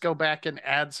short. Let's go back and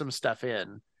add some stuff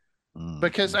in.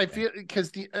 Because I feel,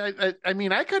 because I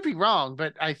mean, I could be wrong,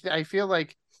 but I feel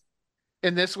like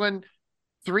in this one,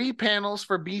 3 panels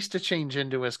for Beast to change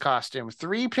into his costume,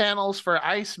 3 panels for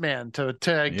Iceman to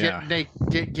Yeah.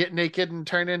 get naked and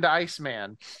turn into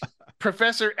Iceman.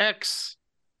 Professor X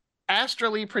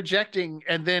astrally projecting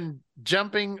and then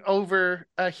jumping over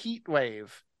a heat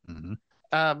wave.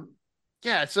 Mm-hmm.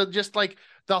 Yeah, so just like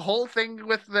the whole thing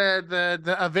with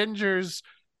the Avengers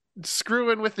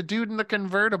screwing with the dude in the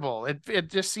convertible.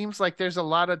 It just seems like there's a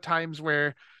lot of times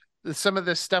where some of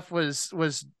this stuff was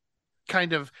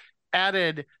kind of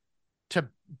added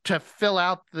to fill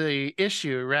out the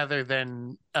issue rather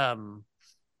than a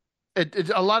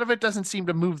lot of it doesn't seem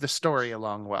to move the story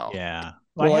along well. Yeah.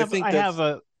 Well, I have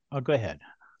a. Oh, go ahead.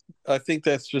 I think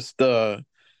that's just there's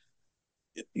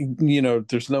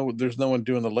no one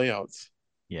doing the layouts.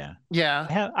 Yeah.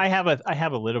 Yeah. I have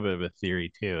a little bit of a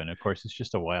theory too, and of course it's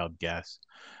just a wild guess,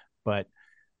 but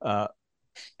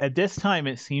at this time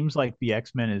it seems like the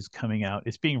X-Men is coming out.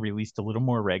 It's being released a little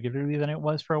more regularly than it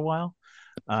was for a while.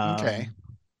 Okay.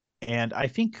 And I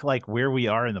think like where we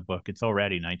are in the book, it's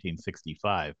already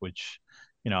 1965, which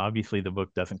obviously the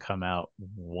book doesn't come out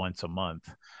once a month.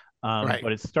 Right.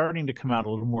 But it's starting to come out a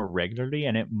little more regularly,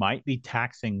 and it might be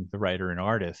taxing the writer and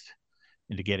artist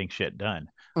into getting shit done.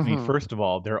 I mean, first of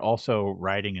all, they're also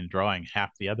writing and drawing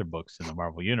half the other books in the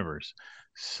Marvel Universe.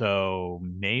 So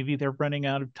maybe they're running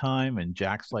out of time, and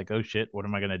Jack's like, oh shit, what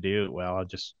am I going to do? Well, I'll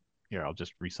just here, I'll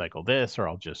just recycle this, or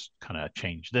I'll just kind of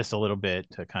change this a little bit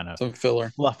to kind of Some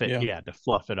filler. fluff it. Yeah. Yeah, to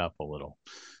fluff it up a little.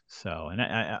 So, and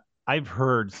I've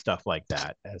heard stuff like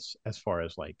that as far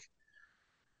as like,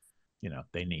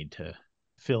 they need to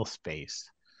fill space.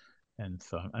 And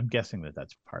so I'm guessing that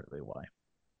that's partly why.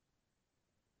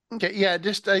 Okay, yeah,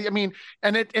 just I mean,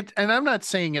 and and I'm not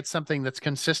saying it's something that's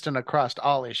consistent across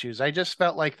all issues. I just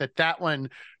felt like that one,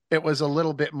 it was a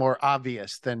little bit more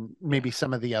obvious than maybe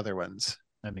some of the other ones.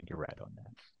 I think you're right on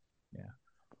that. Yeah.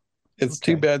 It's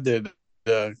too bad that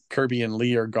Kirby and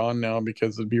Lee are gone now,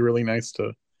 because it'd be really nice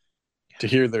to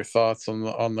hear their thoughts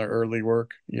on their early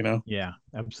work, Yeah,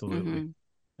 absolutely.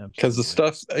 Because the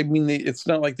stuff, I mean, it's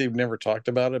not like they've never talked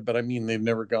about it, but I mean, they've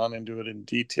never gone into it in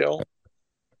detail.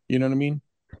 You know what I mean?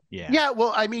 Yeah,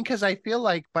 well, I mean, because I feel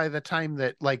like by the time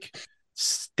that like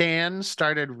Stan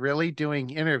started really doing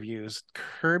interviews,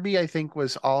 Kirby, I think, he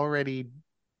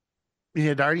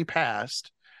had already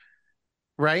passed,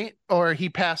 right? Or he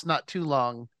passed not too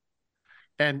long,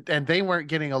 and they weren't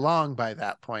getting along by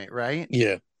that point, right?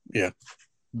 Yeah.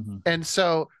 And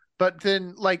so, but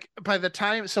then like by the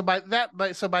time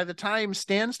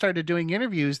Stan started doing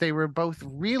interviews, they were both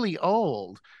really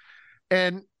old.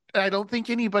 And I don't think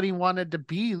anybody wanted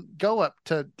to go up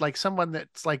to like someone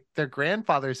that's like their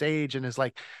grandfather's age and is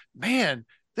like, man,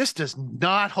 this does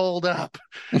not hold up.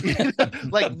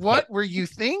 Like, what were you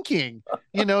thinking?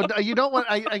 You don't want.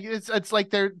 It's like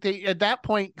they at that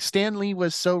point, Stan Lee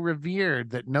was so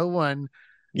revered that no one.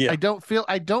 Yeah. I don't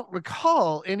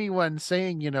recall anyone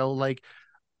saying, like,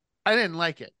 I didn't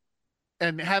like it,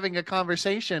 and having a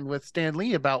conversation with Stan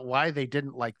Lee about why they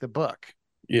didn't like the book.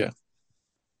 Yeah.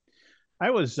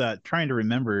 I was trying to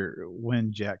remember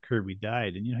when Jack Kirby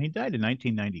died, and he died in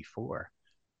 1994,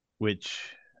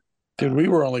 which, dude, we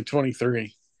were only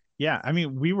 23. Yeah, I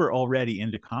mean, we were already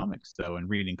into comics though, and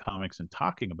reading comics and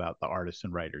talking about the artists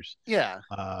and writers. Yeah.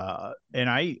 And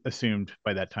I assumed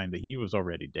by that time that he was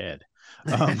already dead.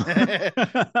 Yeah,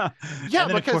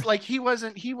 because like he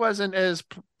wasn't as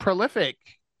prolific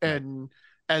and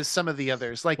as some of the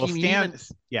others. Like, well,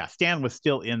 Stan was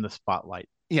still in the spotlight.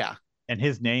 Yeah. And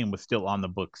his name was still on the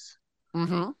books.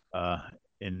 Mm-hmm. In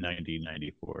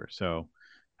 1994. So,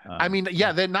 I mean,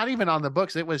 yeah, they're not even on the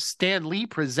books. It was Stan Lee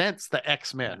presents the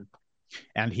X-Men,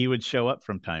 and he would show up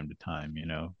from time to time.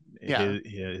 Yeah.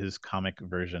 His comic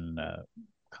book version of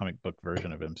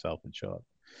himself would show up.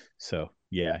 So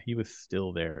yeah, he was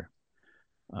still there.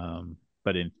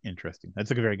 But interesting.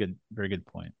 That's a very good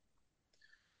point.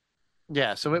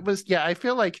 Yeah, so it was. Yeah, I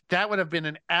feel like that would have been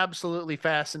an absolutely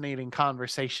fascinating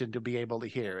conversation to be able to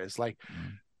hear. Is like,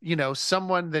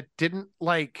 someone that didn't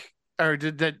like, or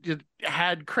that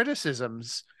had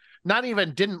criticisms, not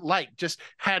even didn't like, just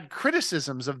had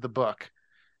criticisms of the book,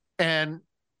 and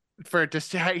for to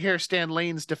hear Stan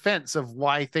Lane's defense of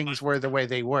why things were the way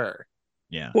they were.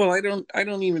 Yeah. Well, I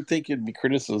don't even think it'd be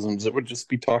criticisms. It would just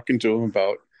be talking to him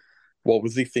about what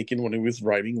was he thinking when he was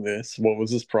writing this? What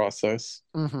was his process?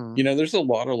 Mm-hmm. There's a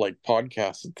lot of like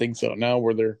podcasts and things out now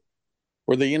where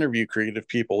they interview creative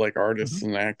people like artists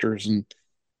and actors, and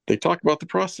they talk about the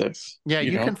process. Yeah,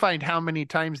 you can find how many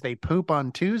times they poop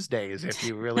on Tuesdays if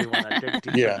you really want to dig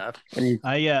deep enough. I mean,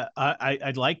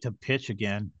 I'd like to pitch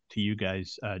again to you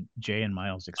guys, Jay and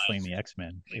Miles Explain the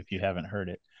X-Men, if you haven't heard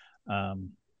it.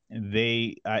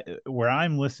 Where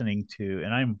I'm listening to,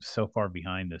 and I'm so far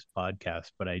behind this podcast,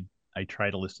 but I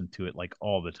try to listen to it like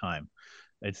all the time.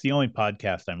 It's the only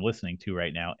podcast I'm listening to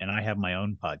right now, and I have my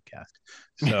own podcast.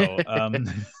 So,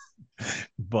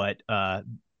 but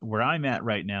where I'm at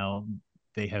right now,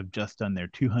 they have just done their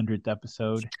 200th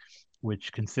episode,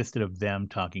 which consisted of them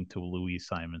talking to Louise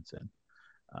Simonson.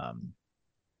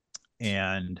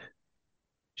 And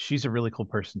she's a really cool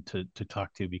person to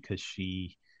talk to, because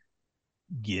she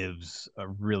gives a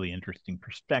really interesting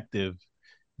perspective,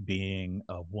 being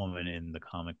a woman in the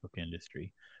comic book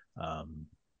industry. And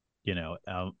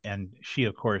she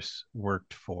of course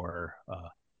worked for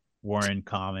Warren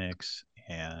Comics,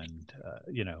 and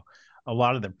a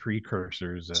lot of the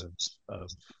precursors of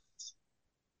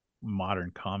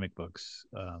modern comic books,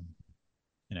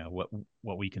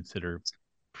 what we consider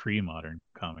pre-modern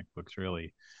comic books,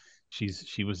 really.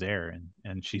 She was there,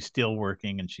 and she's still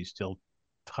working, and she's still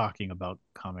talking about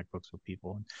comic books with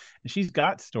people, and she's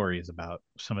got stories about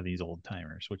some of these old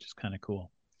timers, which is kind of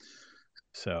cool.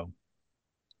 So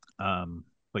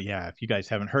but yeah, if you guys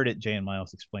haven't heard it, Jay and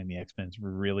Miles Explain the X-Men is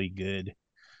really good.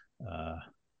 I've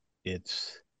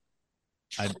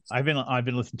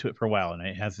been listening to it for a while, and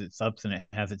it has its ups and it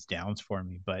has its downs for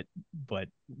me, but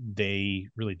they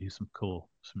really do some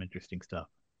interesting stuff.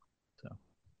 So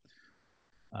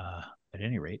at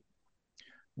any rate,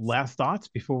 last thoughts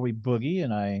before we boogie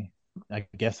and I I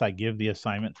guess I give the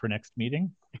assignment for next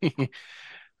meeting.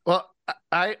 Well,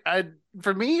 I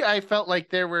for me, I felt like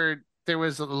there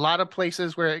was a lot of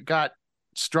places where it got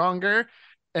stronger,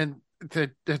 and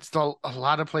it's a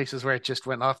lot of places where it just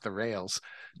went off the rails.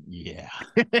 Yeah.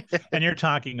 And you're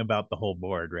talking about the whole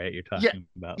board, right? You're Yeah, talking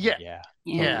about, yeah, yeah,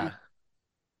 yeah.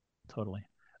 totally.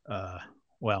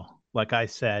 Well, like I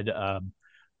said,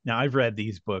 now I've read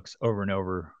these books over and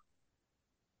over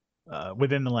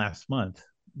within the last month.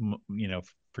 You know,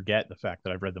 forget the fact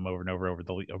that I've read them over and over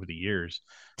the years,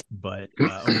 but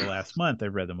over the last month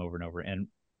I've read them over and over. And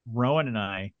Rowan and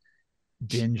I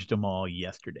binged them all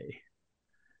yesterday,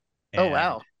 Oh and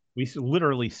wow. we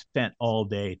literally spent all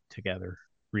day together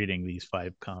reading these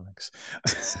 5 comics.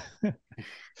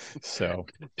 So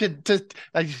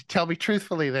Tell me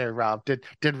truthfully there, Rob. Did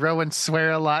Rowan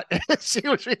swear a lot? She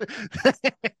was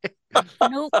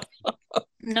Nope.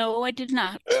 No, I did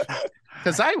not.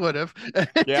 because I would have.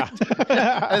 yeah.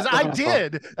 As I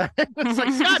did. It's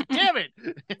like, God damn it.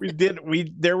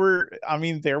 There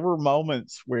were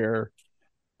moments where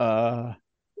there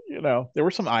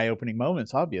were some eye-opening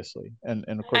moments, obviously. And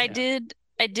of course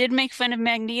I did make fun of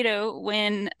Magneto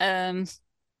when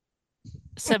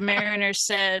Submariner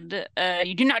said,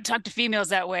 you do not talk to females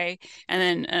that way.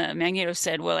 And then Magneto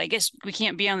said, well, I guess we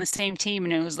can't be on the same team.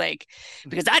 And it was like,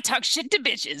 because I talk shit to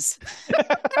bitches.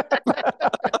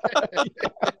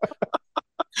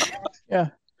 yeah.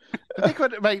 I think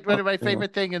one of my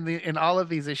favorite thing in all of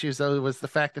these issues though was the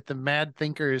fact that the Mad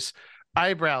Thinker's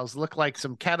eyebrows look like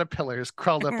some caterpillars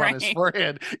crawled up on his Right.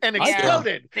 forehead and Yeah.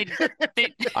 exploded.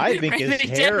 I think his they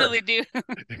hair definitely do.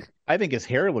 I think his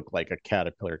hair looked like a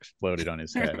caterpillar exploded on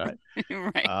his head.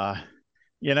 Right.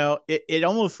 It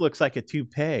almost looks like a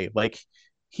toupee. Like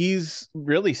he's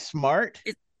really smart,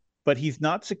 but he's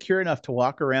not secure enough to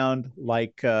walk around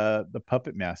like the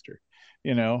Puppet Master.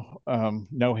 No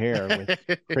hair with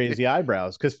crazy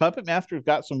eyebrows, because Puppet Master's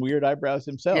got some weird eyebrows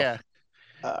himself. Yeah.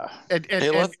 Hey,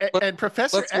 And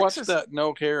Professor let's watch X that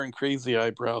no hair and crazy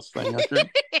eyebrows thing.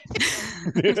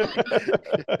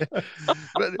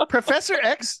 But Professor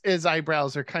X's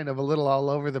eyebrows are kind of a little all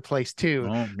over the place too.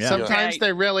 Oh, yeah. Sometimes Right.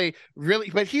 they're really,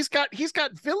 but he's got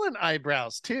villain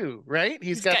eyebrows too, right?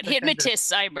 He's got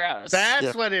hypnotist eyebrows.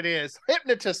 That's what it is.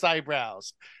 Hypnotist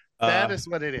eyebrows. That is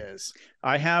what it is.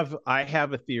 I have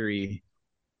a theory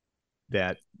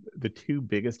that the 2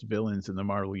 biggest villains in the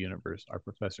Marvel universe are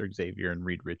Professor Xavier and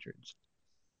Reed Richards.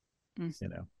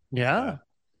 Yeah.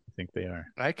 I think they are.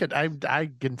 I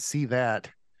can see that.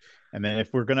 And then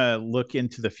if we're gonna look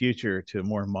into the future to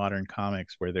more modern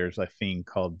comics, where there's a thing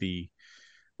called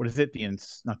what is it?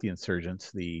 Not the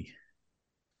insurgents.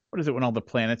 What is it when all the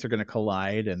planets are going to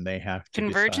collide and they have to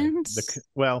Convergence?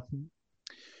 Well,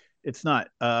 it's not.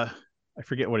 I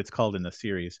forget what it's called in the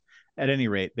series. At any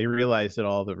rate, they realize that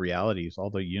all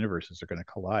the universes are going to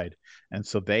collide, and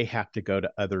so they have to go to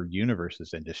other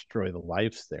universes and destroy the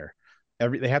lives there.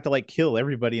 They have to kill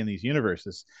everybody in these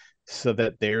universes so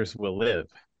that theirs will live.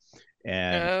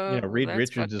 And Reed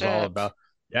Richards is all about,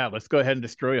 let's go ahead and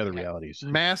destroy other realities.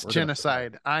 Mass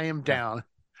genocide. I am down.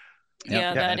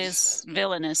 Yeah, that is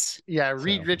villainous. Yeah,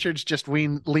 Reed Richards just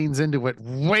leans into it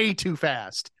way too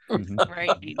fast. Mm-hmm.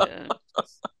 Right. He does.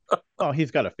 Oh,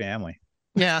 he's got a family.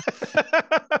 Yeah.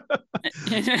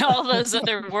 All those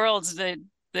other worlds that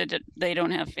they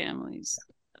don't have families.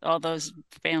 All those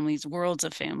families, worlds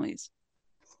of families.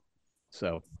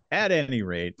 So, at any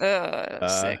rate,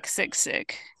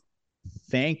 sick.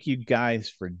 Thank you guys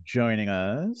for joining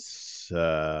us.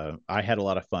 I had a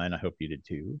lot of fun. I hope you did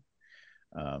too.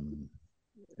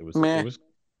 It was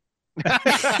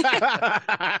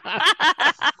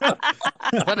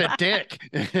what a dick.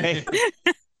 Hey,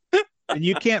 and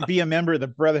you can't be a member of the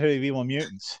Brotherhood of Evil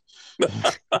Mutants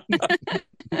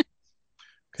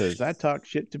because I talk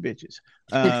shit to bitches.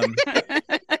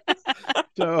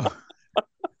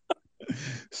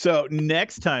 So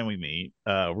next time we meet,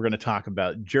 we're going to talk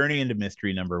about Journey into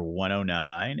Mystery number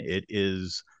 109. It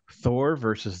is Thor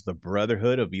versus the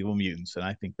Brotherhood of Evil Mutants, and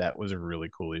I think that was a really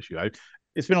cool issue.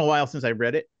 It's been a while since I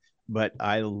read it, but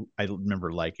I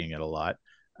remember liking it a lot.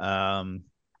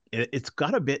 It's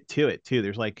got a bit to it too.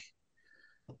 There's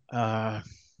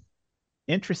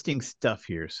interesting stuff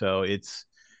here. So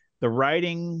the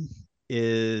writing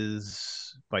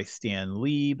is by Stan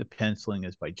Lee, the penciling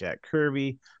is by Jack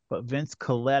Kirby, but Vince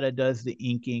Colletta does the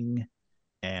inking,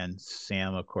 and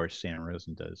Sam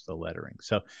Rosen does the lettering.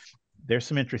 So there's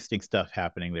some interesting stuff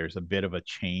happening. There's a bit of a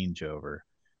changeover,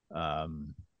 as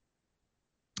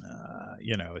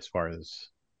far as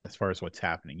what's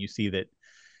happening. You see that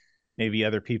maybe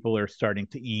other people are starting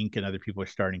to ink and other people are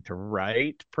starting to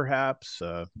write, perhaps,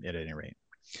 at any rate.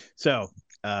 So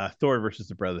Thor versus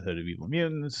the Brotherhood of Evil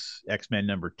Mutants. X-Men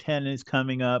number 10 is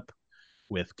coming up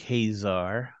with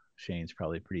Kazar. Shane's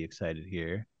probably pretty excited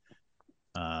here.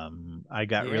 I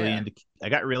got really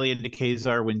into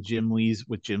Kazar when Jim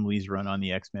Lee's run on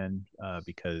the X-Men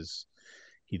because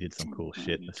he did some cool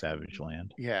shit in the Savage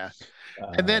Land. Yeah.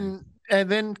 And then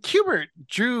Kubert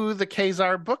drew the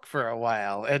Kazar book for a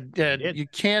while, and you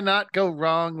cannot go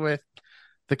wrong with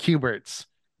the Kuberts.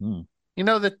 You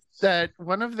know that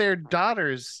one of their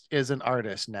daughters is an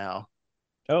artist now.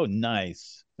 Oh,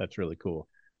 nice. That's really cool.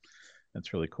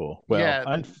 Well, yeah,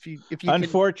 if you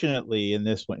unfortunately, in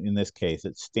this case,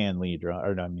 it's Stan Lee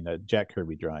Jack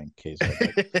Kirby drawing Kazar.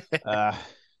 But,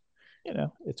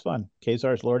 it's fun.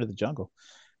 Kazar's Lord of the Jungle.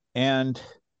 And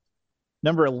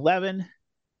number 11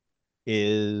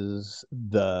 is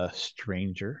the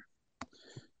Stranger,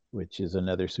 which is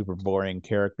another super boring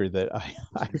character that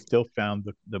I still found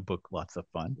the book lots of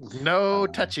fun. No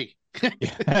touchy.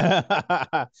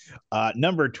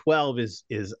 Number 12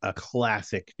 is a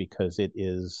classic because it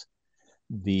is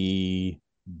the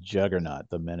Juggernaut,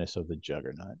 the Menace of the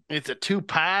Juggernaut. It's a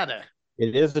two-parter.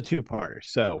 It is a two-parter.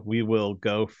 So we will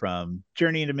go from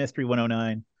Journey into Mystery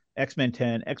 109, X-Men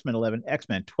 10, X-Men 11,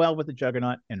 X-Men 12 with the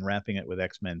Juggernaut, and wrapping it with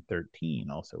X-Men 13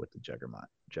 also with the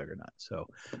Juggernaut. So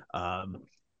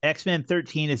X-Men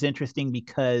 13 is interesting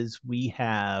because we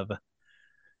have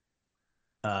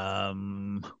I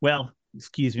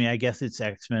guess it's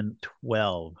X-Men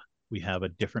 12. We have a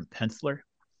different penciler.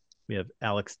 We have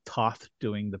Alex Toth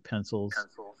doing the pencils,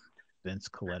 Vince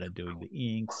Coletta doing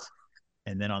the inks.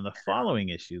 And then on the following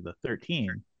issue, the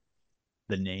 13,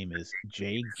 the name is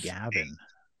Jay Gavin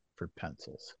for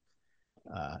pencils.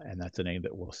 And that's a name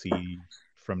that we'll see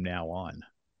from now on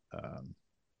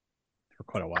for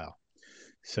quite a while.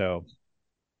 So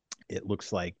it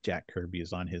looks like Jack Kirby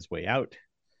is on his way out.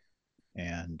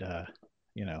 And a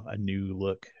new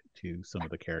look to some of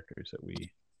the characters that we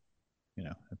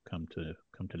have come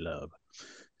to love.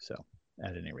 So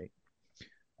at any rate,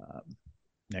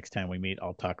 next time we meet,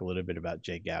 I'll talk a little bit about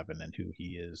Jay Gavin and who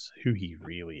he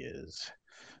really is.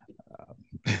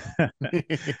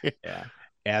 Yeah,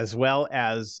 as well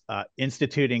as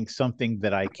instituting something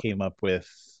that I came up with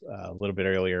a little bit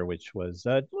earlier, which was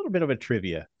a little bit of a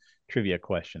trivia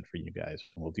question for you guys.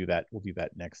 We'll do that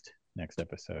next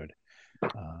episode.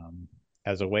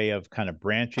 As a way of kind of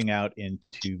branching out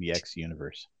into the X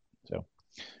universe. So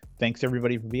thanks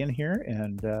everybody for being here,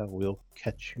 and we'll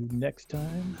catch you next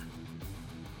time.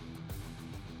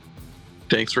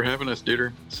 Thanks for having us,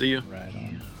 Dieter. See you. Right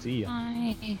on. See you.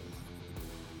 Bye.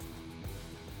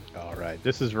 All right.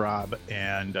 This is Rob,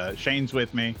 and Shane's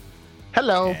with me.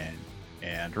 Hello.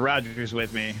 And Roger's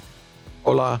with me.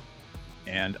 Hola.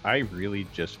 And I really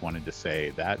just wanted to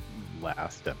say that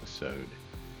last episode,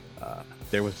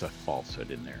 there was a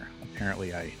falsehood in there.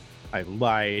 Apparently, I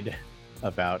lied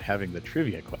about having the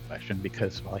trivia question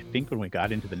because, I think when we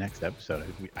got into the next episode,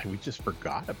 we just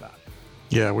forgot about it.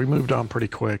 Yeah, we moved on pretty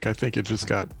quick. I think it just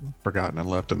got forgotten and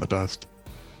left in the dust.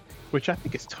 Which I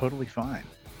think is totally fine.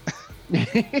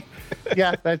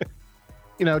 Yeah, but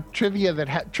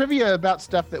trivia about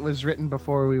stuff that was written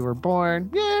before we were born.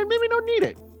 Yeah, maybe don't need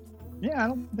it. Yeah, I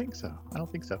don't think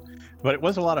so. But it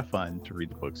was a lot of fun to read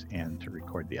the books and to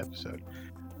record the episode.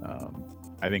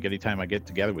 I think anytime I get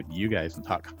together with you guys and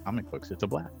talk comic books, it's a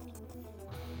blast.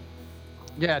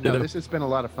 Yeah, no, this has been a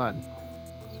lot of fun.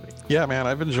 Yeah, man,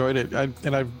 I've enjoyed it. I'm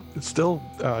still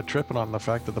tripping on the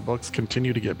fact that the books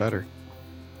continue to get better.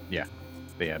 Yeah,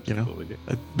 they absolutely do.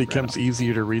 It becomes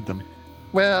easier to read them.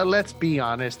 Well, let's be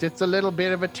honest. It's a little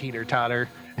bit of a teeter-totter.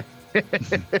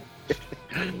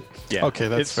 Yeah, okay,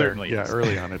 that's fair. Yeah, is.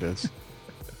 Early on it is.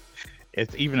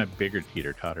 It's even a bigger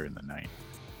teeter-totter in the night.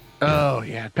 Oh,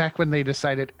 yeah. Back when they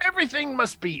decided everything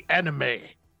must be anime.